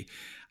easy.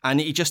 And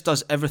he just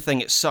does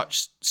everything at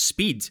such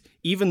speed,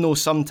 even though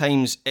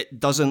sometimes it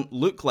doesn't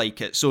look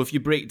like it. So if you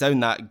break down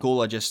that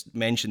goal I just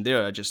mentioned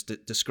there, I just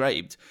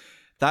described,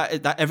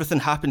 that everything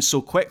happens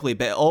so quickly,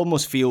 but it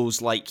almost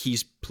feels like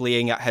he's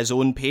playing at his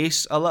own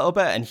pace a little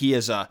bit, and he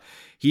is a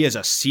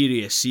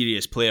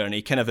serious player, and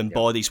he kind of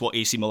embodies what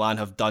AC Milan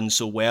have done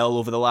so well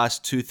over the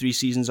last 2-3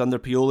 seasons under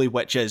Pioli,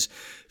 which is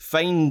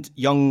find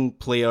young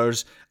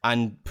players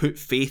and put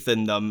faith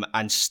in them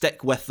and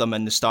stick with them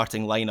in the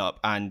starting lineup.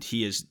 And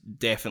he is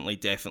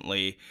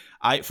definitely.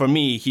 For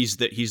me, he's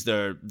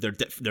their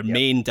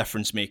main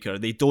difference maker.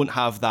 They don't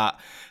have that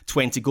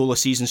 20 goal a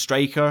season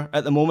striker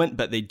at the moment,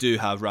 but they do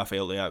have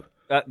Rafael Leao.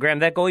 Graham,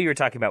 that goal you were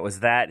talking about,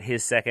 was that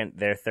his second,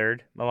 their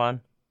third,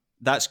 Milan?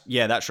 That's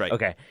right.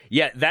 Okay.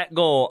 Yeah, that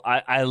goal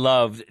I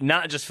loved,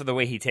 not just for the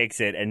way he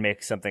takes it and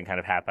makes something kind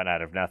of happen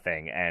out of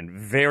nothing, and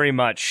very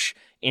much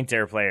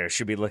Inter players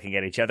should be looking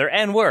at each other,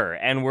 and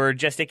were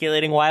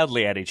gesticulating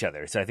wildly at each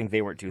other, so I think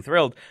they weren't too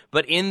thrilled.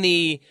 But in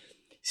the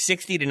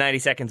 60 to 90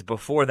 seconds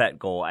before that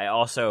goal, I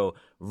also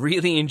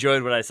really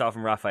enjoyed what I saw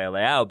from Rafael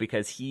Leao,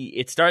 because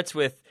it starts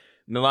with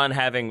Milan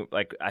having,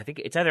 like, I think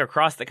it's either a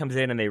cross that comes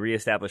in and they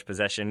reestablish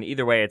possession.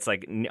 Either way, it's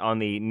like on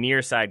the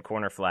near side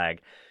corner flag.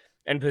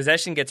 And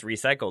possession gets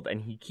recycled,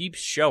 and he keeps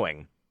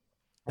showing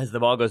as the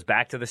ball goes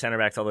back to the center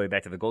backs all the way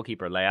back to the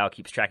goalkeeper. Leao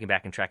keeps tracking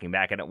back,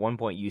 and at one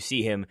point you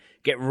see him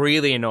get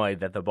really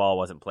annoyed that the ball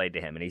wasn't played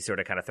to him, and he sort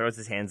of kind of throws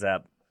his hands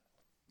up.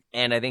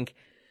 And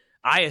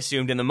I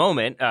assumed in the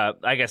moment,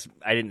 I guess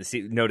I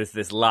didn't notice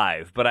this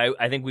live, but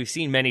I think we've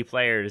seen many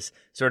players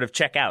sort of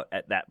check out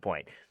at that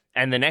point.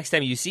 And the next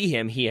time you see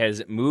him, he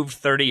has moved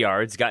 30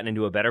 yards, gotten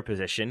into a better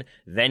position.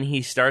 Then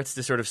he starts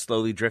to sort of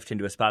slowly drift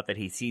into a spot that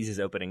he sees is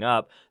opening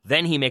up.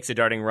 Then he makes a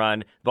darting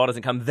run. Ball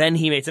doesn't come. Then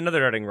he makes another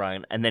darting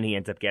run, and then he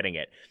ends up getting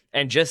it.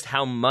 And just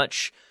how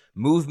much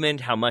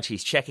movement, how much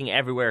he's checking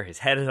everywhere. His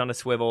head is on a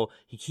swivel.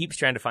 He keeps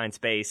trying to find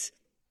space.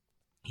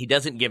 He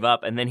doesn't give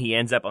up, and then he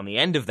ends up on the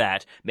end of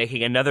that,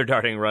 making another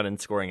darting run and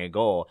scoring a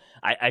goal.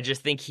 I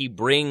just think he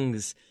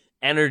brings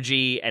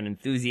energy and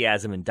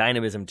enthusiasm and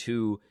dynamism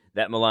to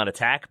that Milan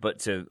attack, but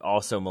to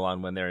also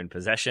Milan when they're in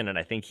possession. And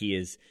I think he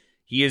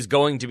is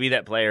going to be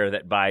that player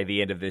that by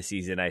the end of this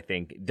season, I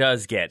think,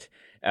 does get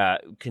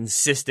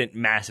consistent,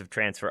 massive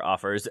transfer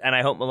offers. And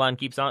I hope Milan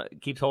keeps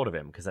hold of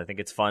him, because I think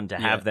it's fun to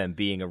have them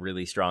being a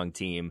really strong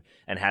team,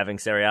 and having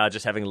Serie A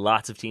just having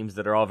lots of teams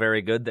that are all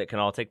very good that can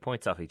all take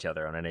points off each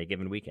other on any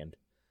given weekend.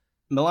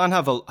 Milan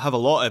have a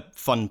lot of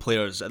fun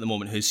players at the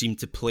moment who seem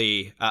to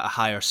play at a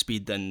higher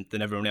speed than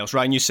everyone else.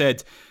 Ryan, you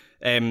said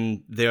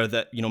there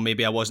that,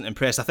 maybe I wasn't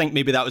impressed. I think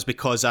maybe that was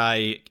because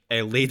I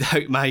laid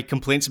out my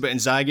complaints about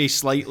Inzaghi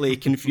slightly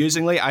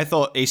confusingly. I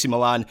thought AC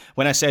Milan,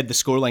 when I said the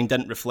scoreline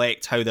didn't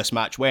reflect how this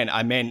match went,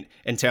 I meant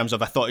in terms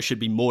of I thought it should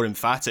be more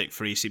emphatic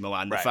for AC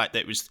Milan. The fact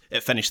that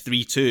it finished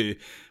 3-2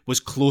 was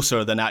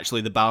closer than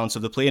actually the balance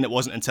of the play, and it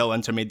wasn't until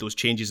Inter made those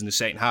changes in the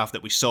second half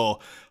that we saw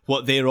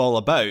what they're all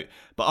about.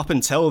 But up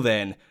until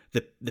then,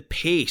 the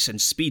pace and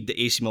speed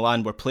that AC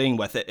Milan were playing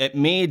with, it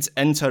made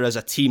Inter as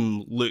a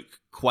team look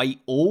quite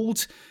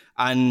old.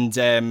 And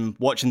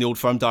watching the Old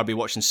Firm derby,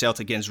 watching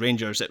Celtic against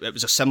Rangers, it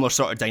was a similar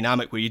sort of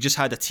dynamic where you just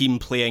had a team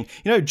playing.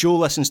 Joe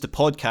listens to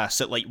podcasts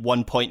at like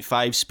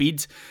 1.5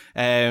 speed.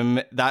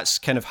 That's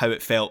kind of how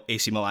it felt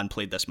AC Milan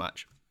played this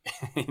match.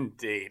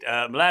 Indeed.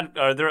 Milan,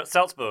 they're at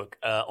Salzburg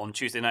on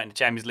Tuesday night in the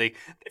Champions League.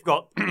 They've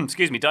got,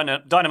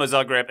 Dynamo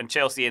Zagreb and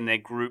Chelsea in their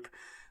group.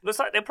 Looks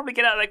like they'll probably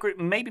get out of that group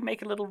and maybe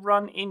make a little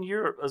run in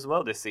Europe as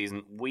well this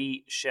season.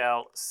 We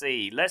shall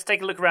see. Let's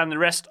take a look around the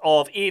rest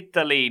of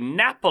Italy.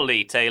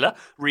 Napoli, Taylor,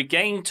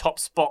 regained top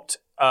spot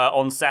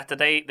on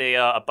Saturday. They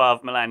are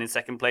above Milan in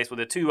second place with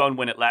a 2-1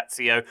 win at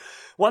Lazio.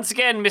 Once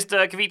again,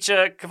 Mr.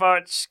 Kavica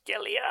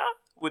Kvaratskhelia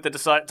with the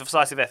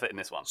decisive effort in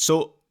this one.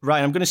 So,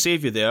 Ryan, I'm going to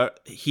save you there.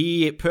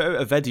 He put out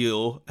a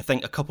video, I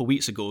think, a couple of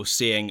weeks ago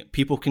saying,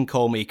 people can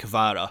call me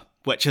Kvara,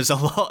 which is a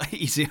lot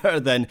easier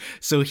than...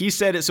 So he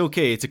said it's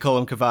okay to call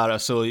him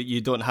Kvara, so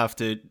you don't have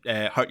to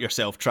hurt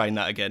yourself trying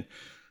that again.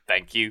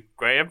 Thank you,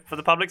 Graham, for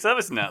the public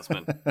service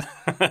announcement.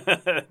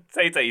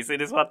 Tay, you see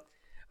this one?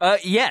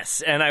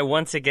 Yes, and I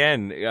once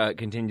again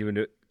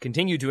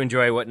continue to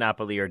enjoy what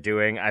Napoli are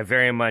doing. I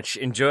very much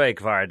enjoy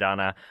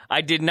Kvaradana.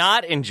 I did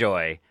not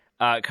enjoy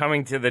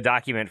coming to the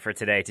document for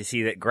today to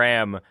see that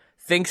Graham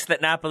thinks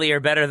that Napoli are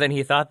better than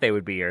he thought they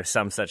would be, or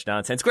some such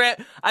nonsense.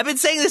 Grant, I've been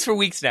saying this for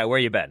weeks now. Where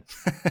you been?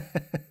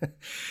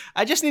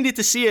 I just needed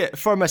to see it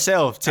for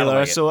myself,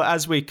 Taylor. So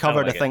as we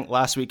covered, I think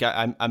last week,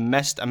 I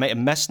might have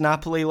missed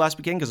Napoli last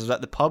weekend because I was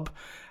at the pub.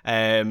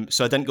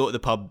 So I didn't go to the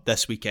pub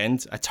this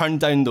weekend. I turned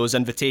down those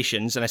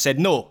invitations and I said,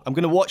 no, I'm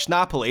going to watch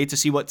Napoli to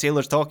see what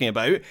Taylor's talking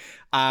about.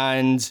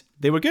 And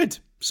they were good.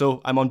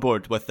 So I'm on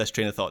board with this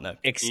train of thought now.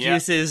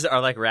 Excuses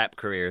are like rap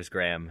careers,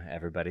 Graham.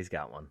 Everybody's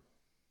got one.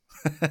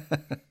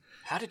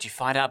 How did you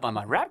find out about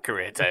my rap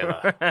career,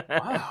 Taylor?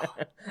 Wow,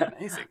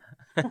 amazing.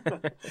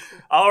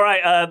 All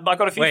right, I've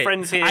got a few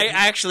friends here. I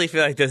actually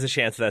feel like there's a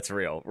chance that's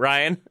real.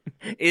 Ryan,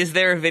 is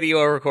there a video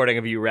or recording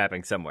of you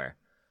rapping somewhere?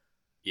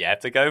 You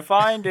have to go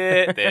find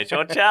it. There's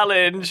your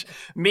challenge.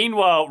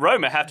 Meanwhile,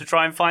 Roma have to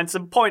try and find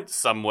some points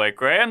somewhere,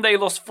 Graham. They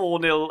lost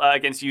 4-0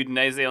 against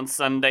Udinese on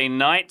Sunday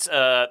night.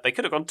 They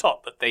could have gone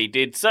top, but they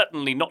did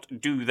certainly not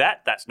do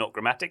that. That's not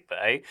grammatic, but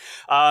hey.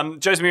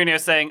 Jose Mourinho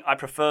saying, I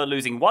prefer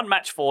losing one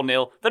match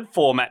 4-0 than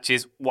 4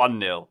 matches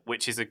 1-0,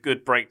 which is a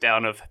good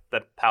breakdown of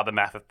how the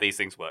math of these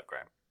things work,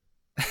 Graham.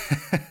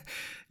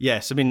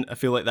 Yes, I mean, I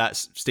feel like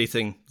that's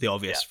stating the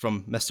obvious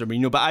from Mr.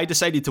 Mourinho. But I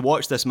decided to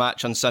watch this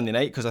match on Sunday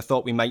night because I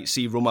thought we might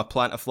see Roma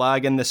plant a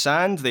flag in the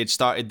sand. They'd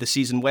started the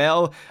season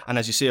well, and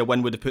as you say, a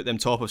win would have put them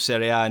top of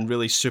Serie A and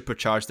really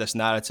supercharged this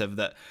narrative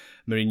that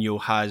Mourinho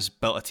has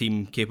built a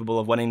team capable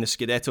of winning the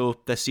Scudetto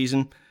this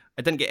season.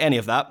 I didn't get any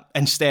of that.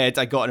 Instead,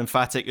 I got an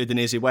emphatic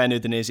Udinese win.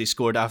 Udinese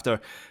scored after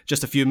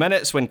just a few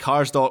minutes when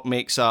Karsdorp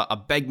makes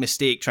a big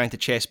mistake trying to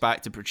chest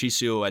back to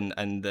Patricio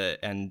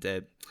and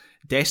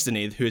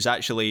Destiny, who's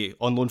actually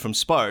on loan from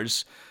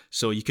Spurs.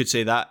 So you could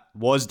say that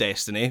was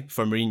destiny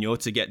for Mourinho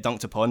to get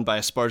dunked upon by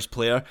a Spurs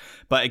player.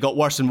 But it got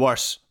worse and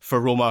worse for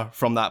Roma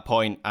from that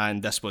point,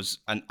 and this was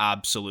an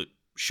absolute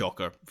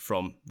shocker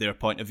from their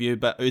point of view.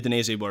 But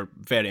Udinese were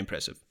very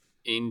impressive.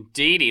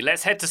 Indeedy.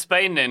 Let's head to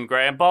Spain then,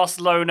 Graham.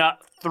 Barcelona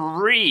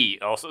 3.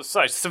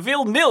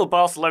 Seville 0,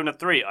 Barcelona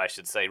 3, I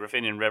should say.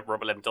 Rafinha and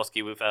Robert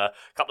Lewandowski with a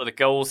couple of the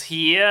goals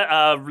here.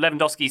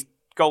 Lewandowski's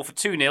goal for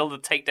 2-0. The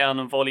takedown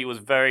and volley was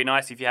very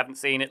nice if you haven't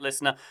seen it,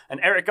 listener.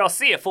 And Eric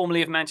Garcia,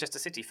 formerly of Manchester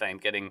City fame,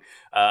 getting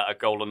a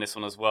goal on this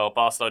one as well.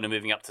 Barcelona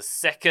moving up to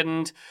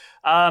second.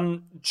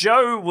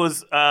 Joe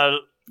was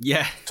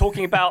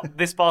talking about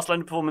this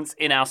Barcelona performance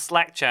in our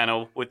Slack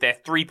channel with their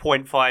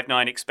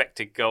 3.59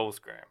 expected goals,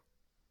 Graham.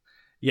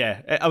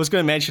 Yeah, I was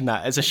going to mention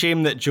that. It's a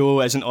shame that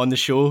Joe isn't on the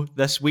show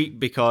this week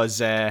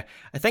because I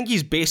think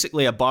he's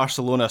basically a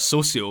Barcelona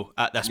socio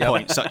at this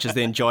point, such as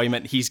the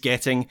enjoyment he's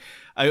getting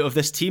out of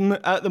this team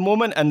at the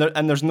moment. And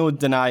there's no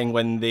denying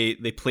when they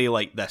play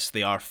like this,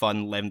 they are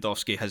fun.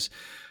 Lewandowski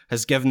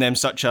has given them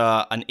such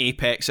an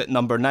apex at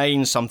number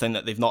 9, something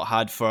that they've not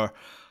had for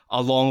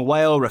a long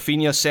while.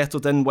 Rafinha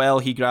settled in well.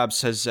 He grabs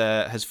his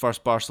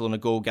first Barcelona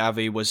goal.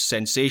 Gavi was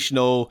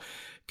sensational.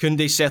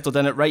 Koundé settled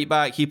in at right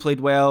back. He played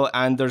well,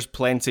 and there's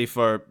plenty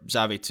for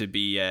Xavi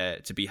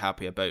to be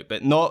happy about,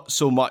 but not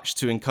so much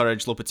to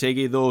encourage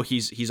Lopetegui. Though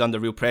he's under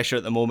real pressure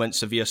at the moment.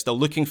 Sevilla still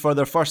looking for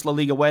their first La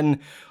Liga win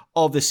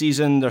of the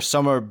season. Their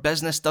summer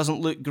business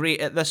doesn't look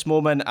great at this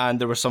moment, and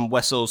there were some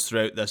whistles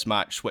throughout this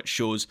match, which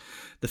shows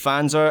the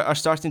fans are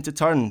starting to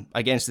turn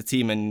against the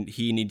team, and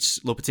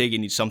Lopetegui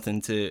needs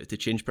something to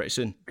change pretty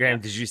soon. Graham,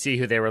 did you see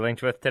who they were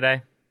linked with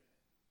today?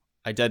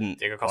 I didn't.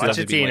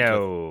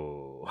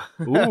 Pochettino.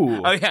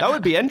 Ooh, oh, yeah. That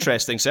would be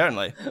interesting,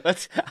 certainly.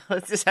 Let's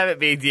just have it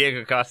be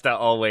Diego Costa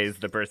always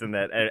the person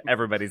that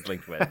everybody's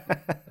linked with.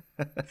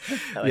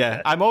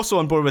 That. I'm also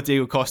on board with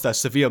Diego Costa as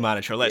Sevilla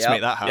manager. Let's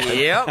make that happen.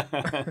 Yep.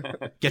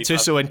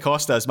 Gattuso and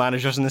Costa as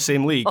managers in the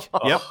same league.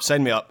 Yep,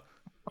 sign me up.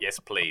 Yes,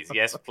 please.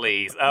 Yes,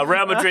 please.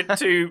 Real Madrid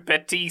 2,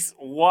 Betis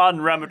 1.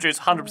 Real Madrid's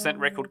 100%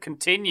 record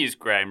continues,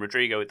 Graham.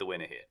 Rodrigo with the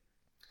winner here.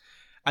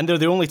 And they're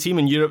the only team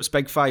in Europe's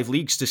Big 5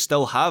 leagues to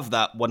still have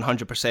that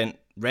 100%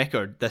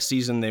 record this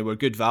season. They were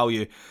good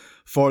value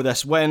for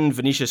this win.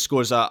 Vinicius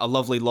scores a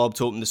lovely lob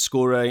to open the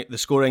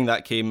scoring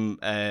that came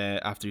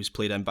after he was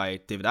played in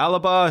by David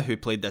Alaba, who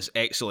played this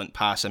excellent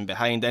pass in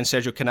behind. Then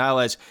Sergio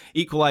Canales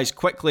equalised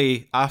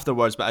quickly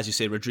afterwards, but as you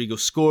say, Rodrigo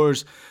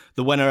scores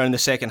the winner in the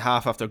second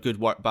half after good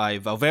work by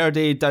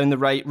Valverde down the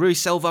right. Rui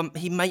Silva,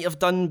 he might have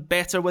done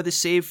better with his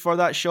save for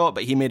that shot,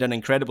 but he made an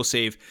incredible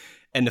save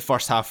in the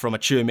first half from a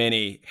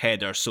Tchouaméni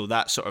header, so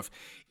that sort of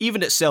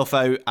evened itself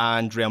out,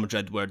 and Real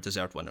Madrid were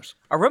deserved winners.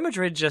 Are Real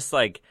Madrid just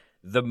like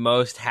the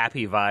most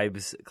happy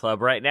vibes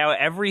club right now?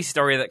 Every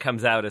story that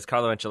comes out is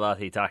Carlo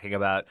Ancelotti talking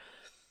about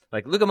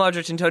like Luka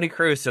Modric and Toni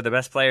Kroos are the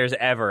best players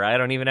ever. I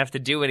don't even have to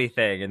do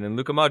anything. And then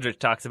Luka Modric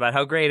talks about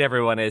how great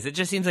everyone is. It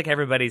just seems like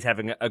everybody's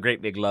having a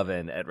great big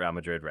love-in at Real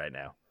Madrid right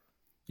now.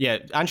 Yeah,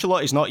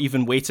 Ancelotti's not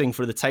even waiting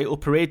for the title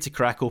parade to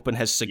crack open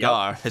his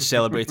cigar, his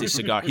celebrated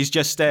cigar. He's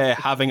just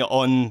having it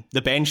on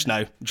the bench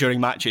now during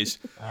matches.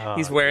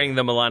 He's wearing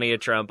the Melania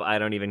Trump "I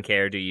don't even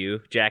care, do you"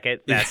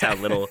 jacket. That's how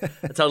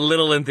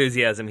little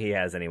enthusiasm he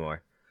has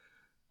anymore.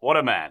 What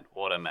a man.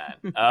 What a man.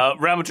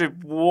 Real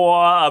Madrid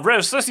won. Real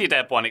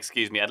Sociedad won,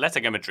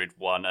 Atletico Madrid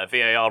won.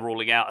 VAR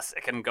ruling out a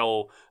second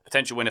goal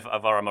potential winner for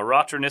Alvaro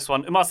Morata in this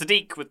one. Umar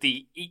Sadiq with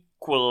the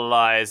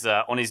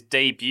equaliser on his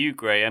debut,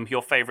 Graham.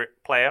 Your favourite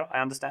player,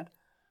 I understand?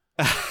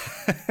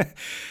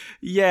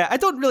 Yeah, I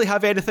don't really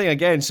have anything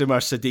against Umar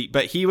Sadiq,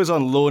 but he was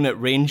on loan at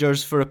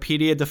Rangers for a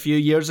period a few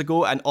years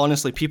ago, and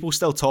honestly, people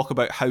still talk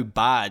about how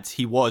bad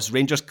he was.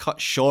 Rangers cut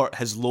short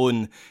his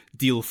loan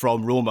deal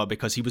from Roma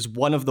because he was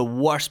one of the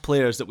worst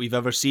players that we've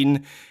ever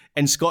seen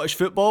in Scottish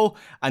football,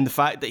 and the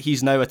fact that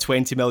he's now a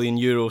 €20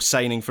 million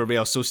signing for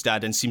Real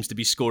Sociedad and seems to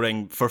be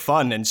scoring for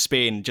fun in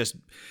Spain just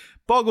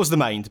boggles the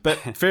mind, but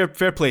fair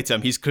play to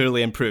him. He's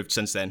clearly improved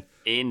since then.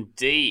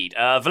 Indeed.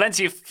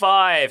 Valencia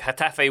 5,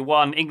 Getafe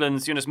 1,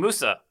 England's Yunus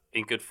Musa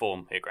in good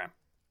form here, Graham.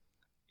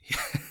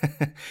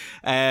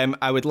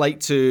 I would like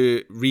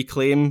to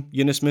reclaim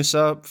Yunus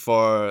Musa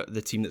for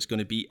the team that's going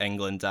to beat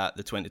England at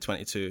the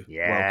 2022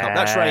 World Cup.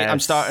 That's right, I'm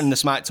starting the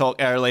smack talk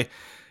early.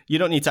 You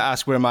don't need to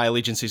ask where my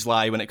allegiances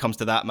lie when it comes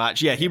to that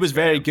match. Yeah, he was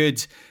very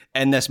good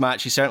in this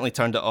match. He certainly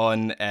turned it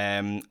on.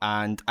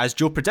 And as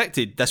Joe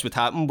predicted, this would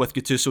happen with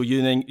Gattuso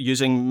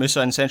using Musa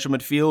in central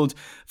midfield.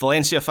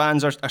 Valencia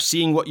fans are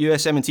seeing what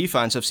USMNT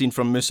fans have seen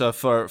from Musa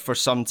for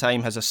some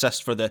time. His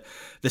assist for the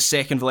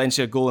second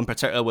Valencia goal in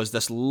particular was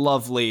this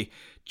lovely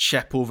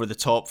chip over the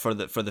top for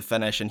the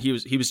finish. And he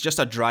was just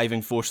a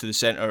driving force to the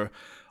centre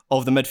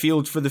of the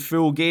midfield for the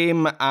full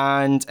game.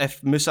 And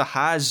if Musa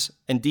has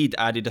indeed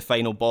added a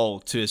final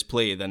ball to his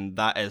play, then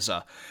that is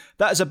a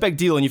big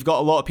deal. And you've got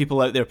a lot of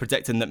people out there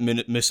predicting that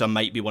Musa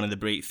might be one of the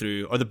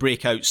breakthrough or the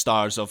breakout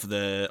stars of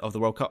the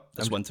World Cup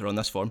this winter on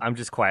this form. I'm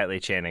just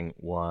quietly chanting,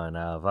 one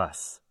of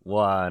us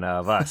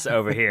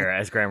over here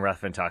as Graham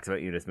Ruthven talks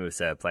about Yunus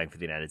Musa playing for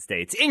the United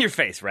States. In your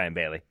face, Ryan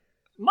Bailey.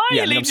 My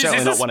allegiance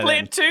is a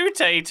split too,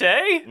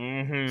 Tay-Tay.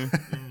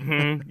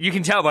 You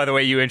can tell by the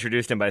way you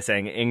introduced him by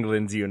saying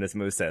England's Yunus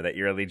Musa that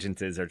your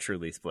allegiances are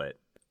truly split.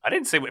 I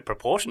didn't say what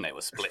proportion they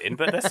were split in,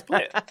 but they're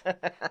split.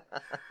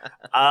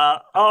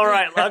 All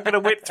right, I'm going to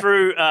whip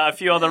through a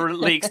few other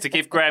leagues to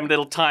give Graham a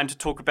little time to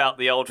talk about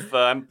the old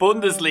firm.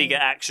 Bundesliga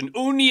action.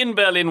 Union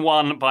Berlin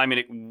won, Bayern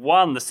Munich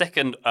won. The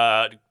second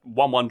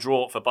 1-1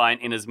 draw for Bayern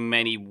in as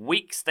many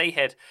weeks. They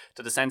head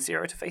to the San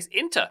Siro to face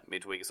Inter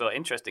midweek. So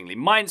interestingly,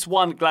 Mainz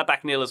won,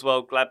 Gladbach 0 as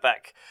well.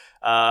 Gladbach...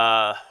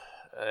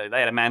 they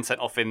had a man sent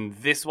off in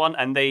this one,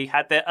 and they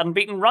had their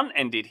unbeaten run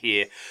ended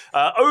here.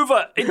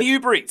 Over in the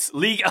Uber Eats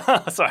League.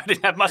 Sorry, I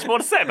didn't have much more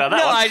to say about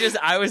that one.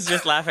 I was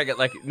just laughing at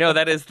no,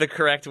 that is the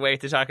correct way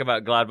to talk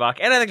about Gladbach,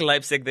 and I think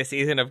Leipzig this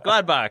season of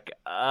Gladbach.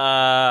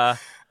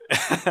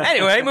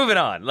 Anyway, moving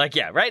on.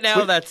 Right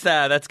now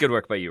that's good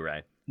work by you,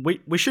 Ryan.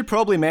 We should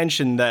probably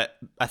mention that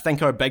I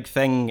think our big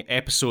thing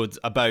episode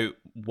about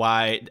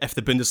why if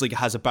the Bundesliga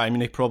has a Bayern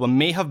Munich problem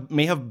may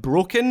have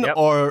broken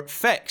or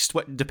fixed,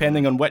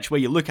 depending on which way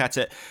you look at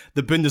it,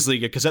 the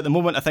Bundesliga. Because at the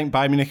moment, I think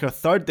Bayern Munich are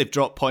third. They've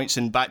dropped points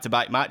in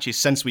back-to-back matches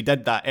since we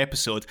did that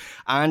episode.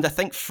 And I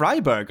think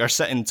Freiburg are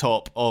sitting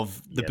top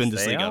of the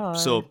Bundesliga.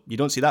 So you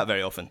don't see that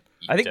very often.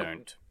 I think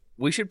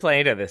we should play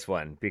into this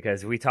one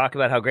because we talk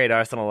about how great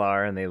Arsenal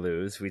are and they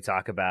lose. We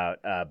talk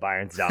about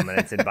Bayern's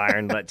dominance and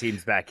Bayern let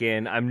teams back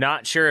in. I'm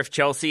not sure if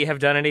Chelsea have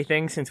done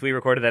anything since we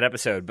recorded that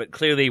episode, but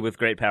clearly with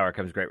great power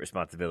comes great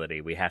responsibility.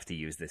 We have to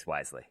use this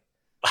wisely.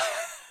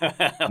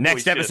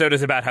 Next episode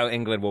is about how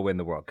England will win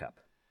the World Cup.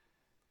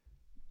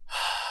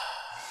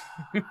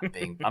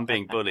 I'm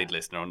being bullied,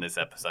 listener, on this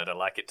episode. I'd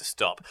like it to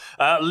stop.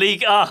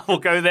 Ligue 1 will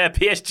go there.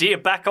 PSG are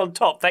back on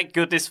top. Thank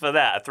goodness for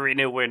that. A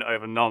 3-0 win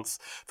over Nantes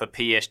for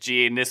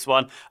PSG in this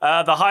one.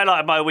 The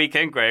highlight of my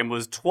weekend, Graham,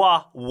 was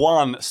Troyes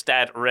 1,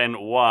 Stade Rennes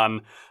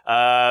 1.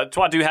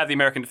 Troyes do have the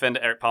American defender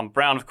Eric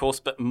Palmer-Brown, of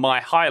course, but my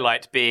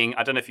highlight being,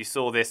 I don't know if you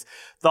saw this,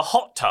 the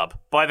hot tub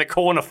by the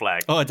corner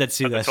flag. Oh, I did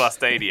see this. The Troyes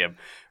Stadium,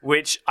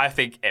 which I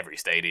think every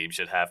stadium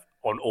should have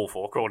on all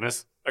four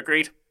corners.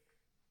 Agreed?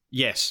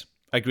 Yes.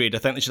 Agreed. I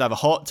think they should have a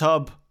hot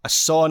tub, a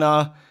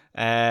sauna,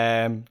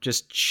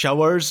 just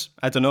showers.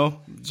 I don't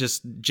know,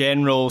 just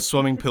general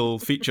swimming pool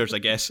features, I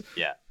guess.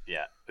 Yeah.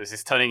 This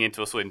is turning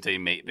into a swim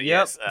team meet, but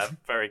yes,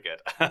 very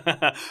good.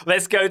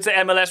 Let's go to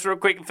MLS real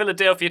quick.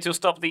 Philadelphia still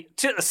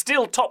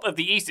top of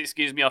the East,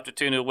 after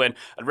 2-0 win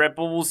at Red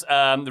Bulls.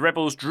 The Red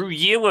Bulls drew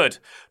Yearwood,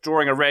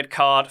 drawing a red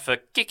card for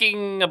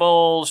kicking a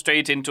ball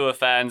straight into a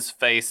fan's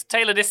face.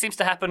 Taylor, this seems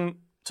to happen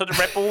to the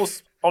Red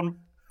Bulls on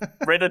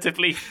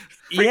relatively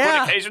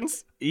frequent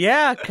occasions.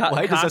 Yeah,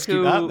 why does this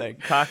keep happening?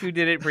 Kaku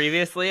did it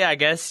previously. I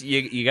guess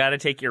you got to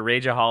take your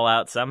Rage-A-Hall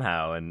out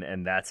somehow,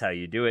 and that's how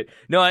you do it.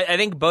 No, I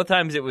think both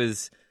times it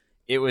was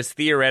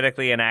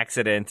theoretically an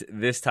accident.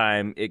 This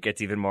time it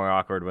gets even more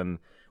awkward when...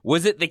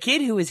 Was it the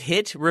kid who was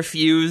hit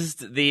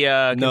refused the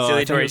conciliatory No, I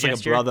think it was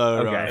gesture? like a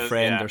brother or a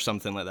friend or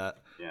something like that.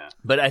 Yeah.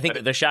 But I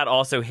think the shot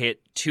also hit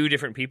two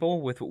different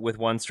people with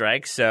one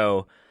strike,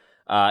 so...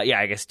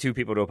 I guess two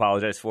people to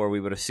apologize for.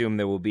 We would assume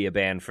there will be a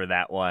ban for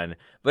that one.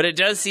 But it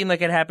does seem like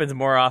it happens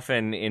more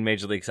often in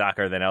Major League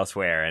Soccer than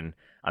elsewhere, and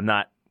I'm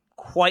not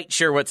quite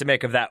sure what to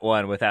make of that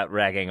one without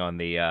ragging on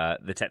the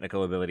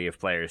technical ability of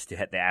players to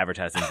hit the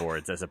advertising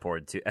boards as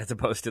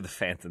opposed to the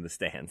fans in the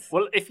stands.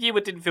 Well, if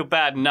Yearwood didn't feel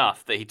bad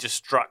enough that he just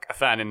struck a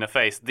fan in the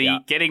face,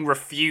 getting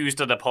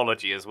refused an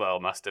apology as well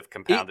must have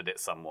compounded it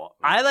somewhat.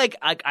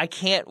 I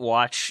can't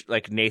watch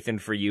Nathan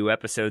For You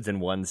episodes in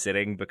one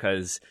sitting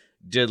because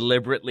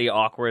deliberately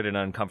awkward and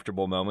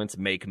uncomfortable moments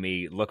make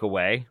me look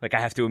away. I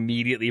have to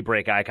immediately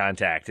break eye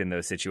contact in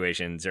those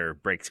situations or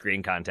break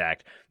screen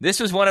contact. This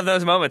was one of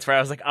those moments where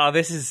I was like, oh,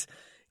 this is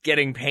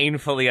getting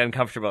painfully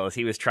uncomfortable as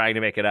he was trying to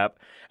make it up.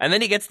 And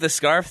then he gets the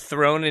scarf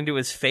thrown into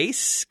his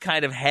face,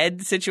 kind of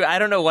head situation. I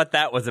don't know what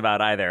that was about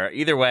either.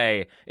 Either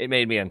way, it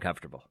made me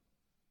uncomfortable.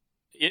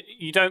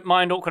 You don't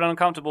mind awkward and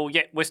uncomfortable,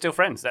 yet we're still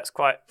friends. That's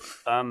quite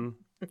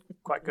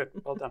good.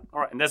 Well done. All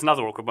right, and there's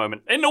another awkward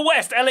moment. In the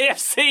West,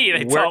 LAFC,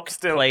 they top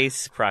still.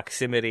 Workplace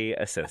Proximity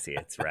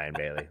Associates, Ryan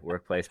Bailey.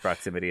 Workplace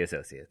Proximity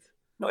Associates.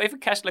 Not even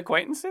casual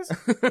acquaintances?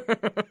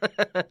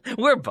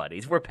 We're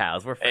buddies. We're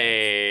pals. We're friends.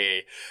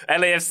 Hey.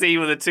 LAFC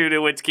with a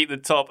 2-0 win to keep the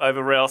top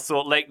over Real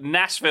Salt Lake.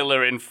 Nashville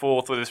are in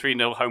fourth with a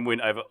 3-0 home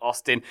win over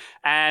Austin.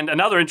 And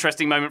another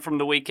interesting moment from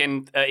the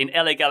weekend in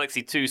LA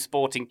Galaxy 2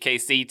 Sporting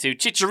KC 2.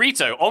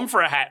 Chicharito on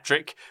for a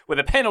hat-trick with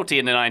a penalty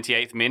in the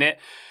 98th minute.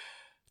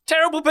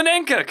 Terrible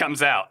Panenka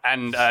comes out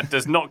and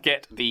does not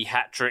get the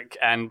hat-trick,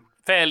 and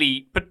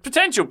fairly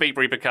potential big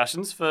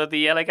repercussions for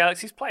the LA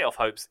Galaxy's playoff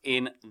hopes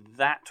in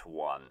that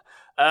one.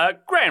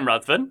 Graham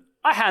Ruthven,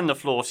 I hand the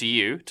floor to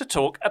you to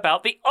talk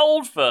about the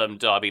Old Firm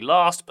derby.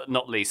 Last but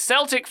not least,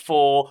 Celtic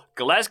 4,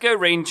 Glasgow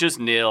Rangers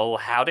 0.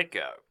 How'd it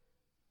go?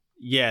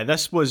 Yeah,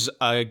 this was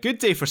a good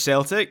day for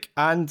Celtic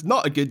and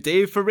not a good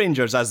day for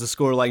Rangers, as the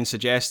scoreline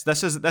suggests.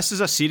 This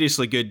is a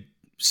seriously good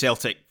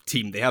Celtic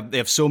team. They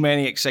have so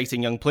many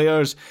exciting young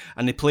players,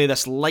 and they play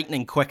this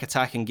lightning quick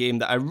attacking game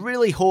that I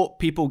really hope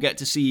people get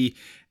to see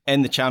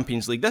in the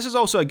Champions League. This is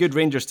also a good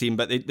Rangers team,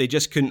 but they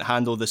just couldn't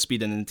handle the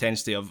speed and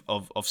intensity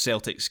of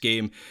Celtic's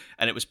game,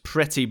 and it was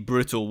pretty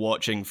brutal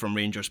watching from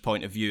Rangers'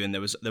 point of view. And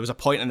there was a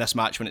point in this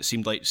match when it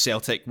seemed like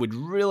Celtic would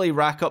really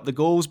rack up the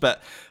goals,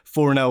 but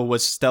 4-0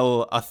 was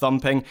still a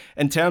thumping.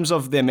 In terms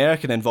of the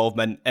American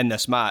involvement in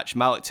this match,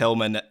 Malik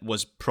Tillman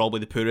was probably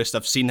the poorest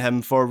I've seen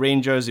him for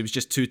Rangers. He was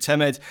just too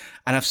timid,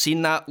 and I've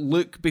seen that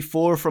look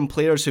before from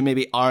players who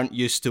maybe aren't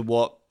used to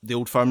what the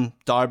Old Firm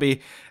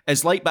derby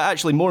is like. But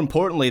actually, more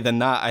importantly than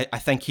that, I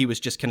think he was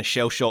just kind of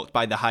shell-shocked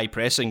by the high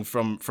pressing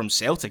from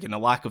Celtic and the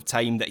lack of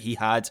time that he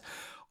had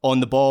on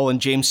the ball. And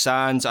James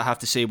Sands, I have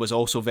to say, was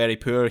also very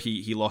poor.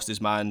 He lost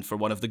his man for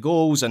one of the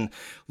goals and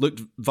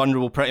looked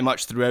vulnerable pretty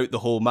much throughout the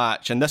whole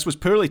match. And this was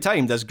poorly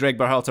timed, as Greg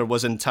Berhalter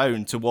was in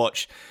town to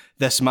watch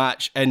this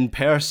match in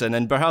person.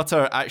 And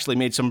Berhalter actually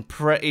made some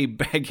pretty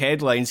big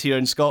headlines here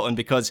in Scotland,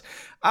 because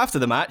after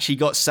the match, he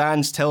got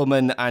Sands,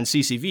 Tillman and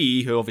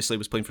CCV, who obviously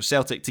was playing for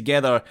Celtic,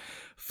 together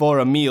for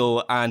a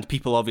meal, and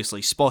people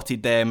obviously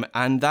spotted them,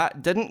 and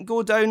that didn't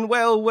go down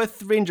well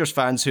with Rangers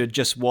fans who had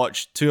just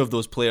watched two of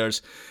those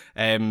players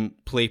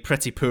play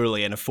pretty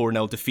poorly in a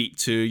 4-0 defeat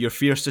to your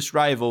fiercest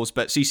rivals.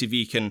 But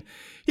CCV can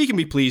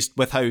be pleased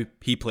with how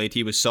he played.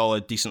 He was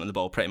solid, decent on the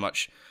ball, pretty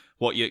much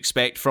what you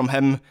expect from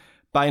him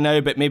by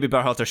now. But maybe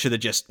Berhalter should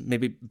have just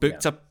maybe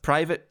booked a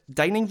private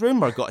dining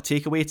room or got a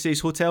takeaway to his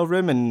hotel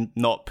room and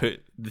not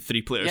put the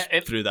three players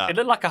through that. It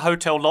looked like a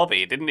hotel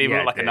lobby. It didn't even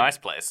look like a nice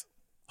place.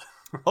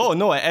 Oh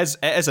no, it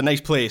is a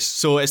nice place.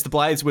 So it's the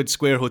Blytheswood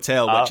Square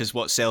Hotel, which is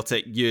what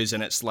Celtic use,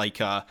 and it's like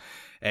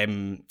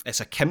it's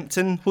a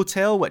Kimpton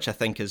hotel, which I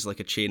think is like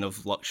a chain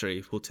of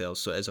luxury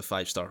hotels. So it is a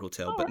 5-star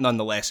hotel, but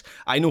nonetheless,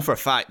 I know for a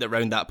fact that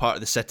around that part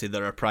of the city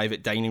there are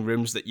private dining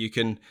rooms that you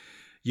can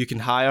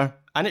hire,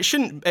 and it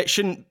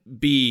shouldn't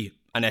be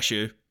an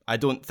issue. I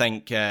don't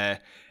think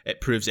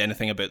it proves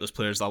anything about those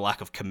players, the lack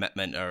of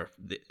commitment, or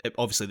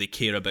obviously they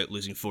care about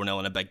losing 4-0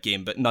 in a big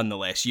game, but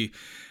nonetheless,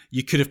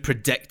 you could have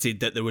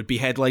predicted that there would be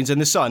headlines in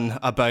the Sun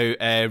about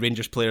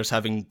Rangers players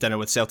having dinner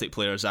with Celtic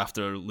players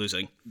after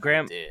losing.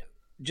 Graham,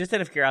 just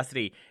out of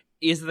curiosity,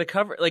 is the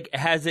cover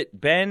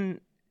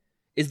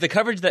is the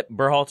coverage that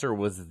Berhalter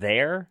was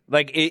there?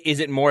 Like, is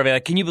it more of a,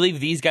 like, can you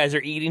believe these guys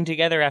are eating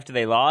together after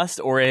they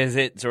lost? Or is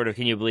it sort of,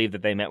 can you believe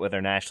that they met with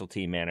their national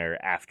team manager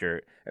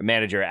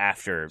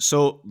after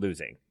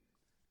losing?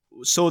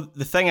 So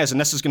the thing is,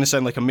 and this is going to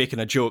sound like I'm making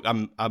a joke.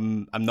 I'm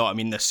not. I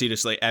mean this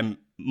seriously.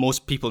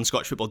 Most people in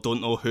Scottish football don't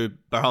know who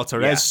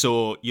Berhalter is.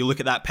 So you look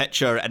at that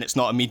picture, and it's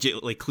not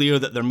immediately clear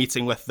that they're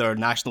meeting with their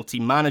national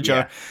team manager.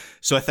 Yeah.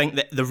 So I think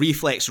that the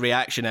reflex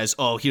reaction is,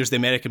 oh, here's the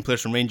American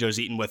players from Rangers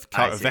eating with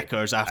Carter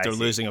Vickers after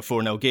losing a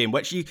 4-0 game.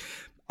 Which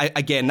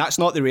again, that's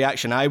not the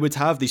reaction I would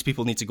have. These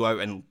people need to go out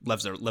and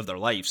live their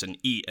lives and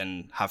eat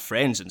and have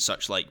friends and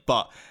such like.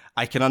 But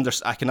I can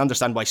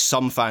understand why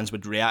some fans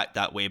would react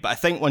that way. But I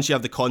think once you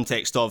have the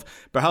context of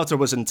Berhalter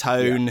was in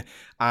town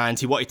and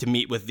he wanted to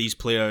meet with these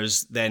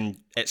players, then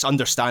it's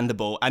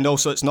understandable. And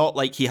also, it's not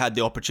like he had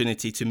the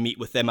opportunity to meet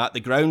with them at the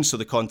ground. So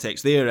the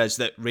context there is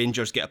that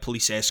Rangers get a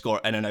police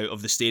escort in and out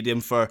of the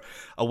stadium for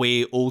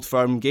away Old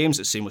Firm games.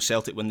 It's the same with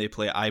Celtic when they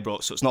play at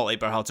Ibrox. So it's not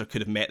like Berhalter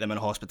could have met them in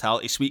a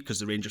hospitality suite, because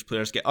the Rangers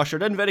players get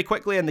ushered in very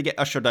quickly and they get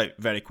ushered out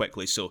very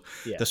quickly. So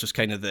this was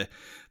kind of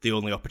the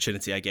only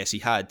opportunity, I guess, he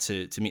had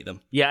to meet them.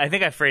 Yeah, I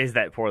think I phrased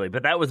that poorly,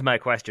 but that was my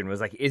question, was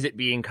like, is it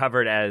being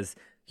covered as,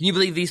 can you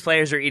believe these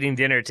players are eating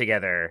dinner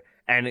together,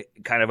 and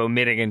kind of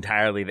omitting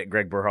entirely that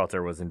Greg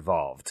Berhalter was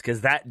involved?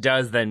 Because that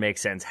does then make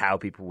sense how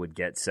people would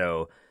get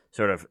so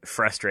sort of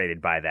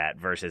frustrated by that,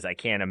 versus I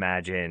can't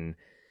imagine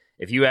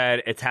if you had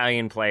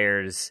Italian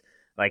players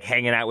like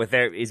hanging out with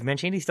is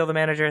Mancini still the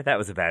manager? That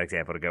was a bad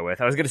example to go with.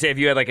 I was going to say, if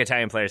you had like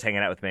Italian players hanging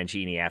out with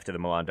Mancini after the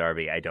Milan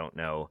derby, I don't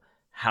know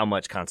how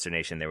much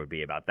consternation there would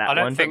be about that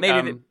one.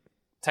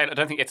 Taylor, I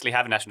don't think Italy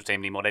have a national team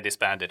anymore. They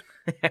disbanded.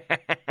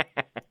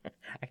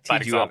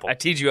 I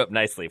teed you up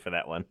nicely for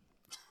that one.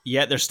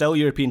 Yeah, they're still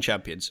European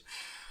champions.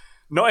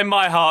 Not in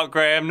my heart,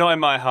 Graham. Not in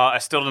my heart. I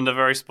still in the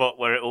very spot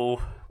where it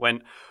all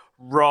went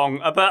wrong.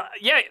 But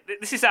yeah,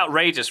 this is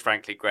outrageous,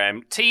 frankly,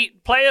 Graham.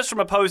 Players from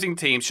opposing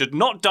teams should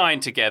not dine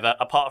together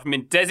apart from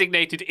in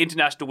designated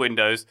international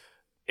windows.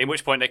 in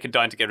which point they can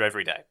dine together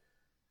every day.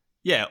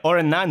 Yeah, or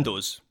in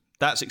Nando's.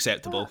 That's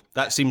acceptable.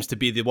 That seems to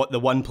be the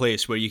one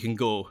place where you can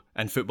go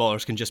and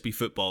footballers can just be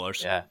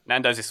footballers. Yeah,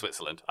 Nando's is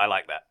Switzerland. I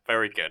like that.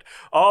 Very good.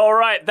 All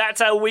right, that's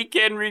our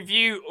weekend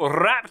review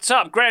wrapped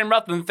up. Graham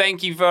Ruthven,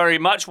 thank you very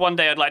much. One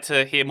day I'd like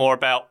to hear more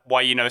about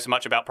why you know so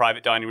much about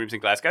private dining rooms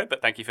in Glasgow,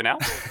 but thank you for now.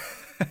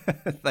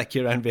 Thank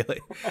you, Ryan Bailey.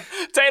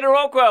 Taylor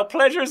Rockwell,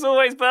 pleasure as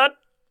always, bud.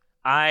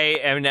 I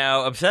am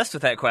now obsessed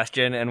with that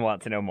question and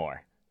want to know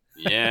more.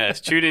 Yes,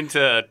 tune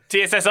into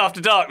TSS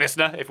After Dark,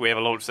 listener, if we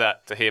ever launch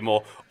that, to hear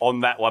more on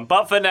that one.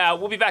 But for now,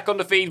 we'll be back on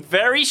the feed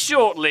very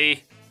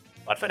shortly.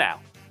 But for now,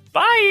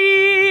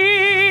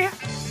 bye!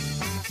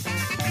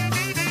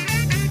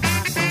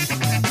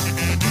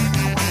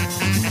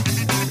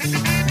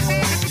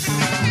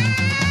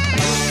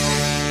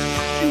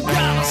 You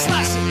gotta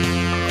slice it.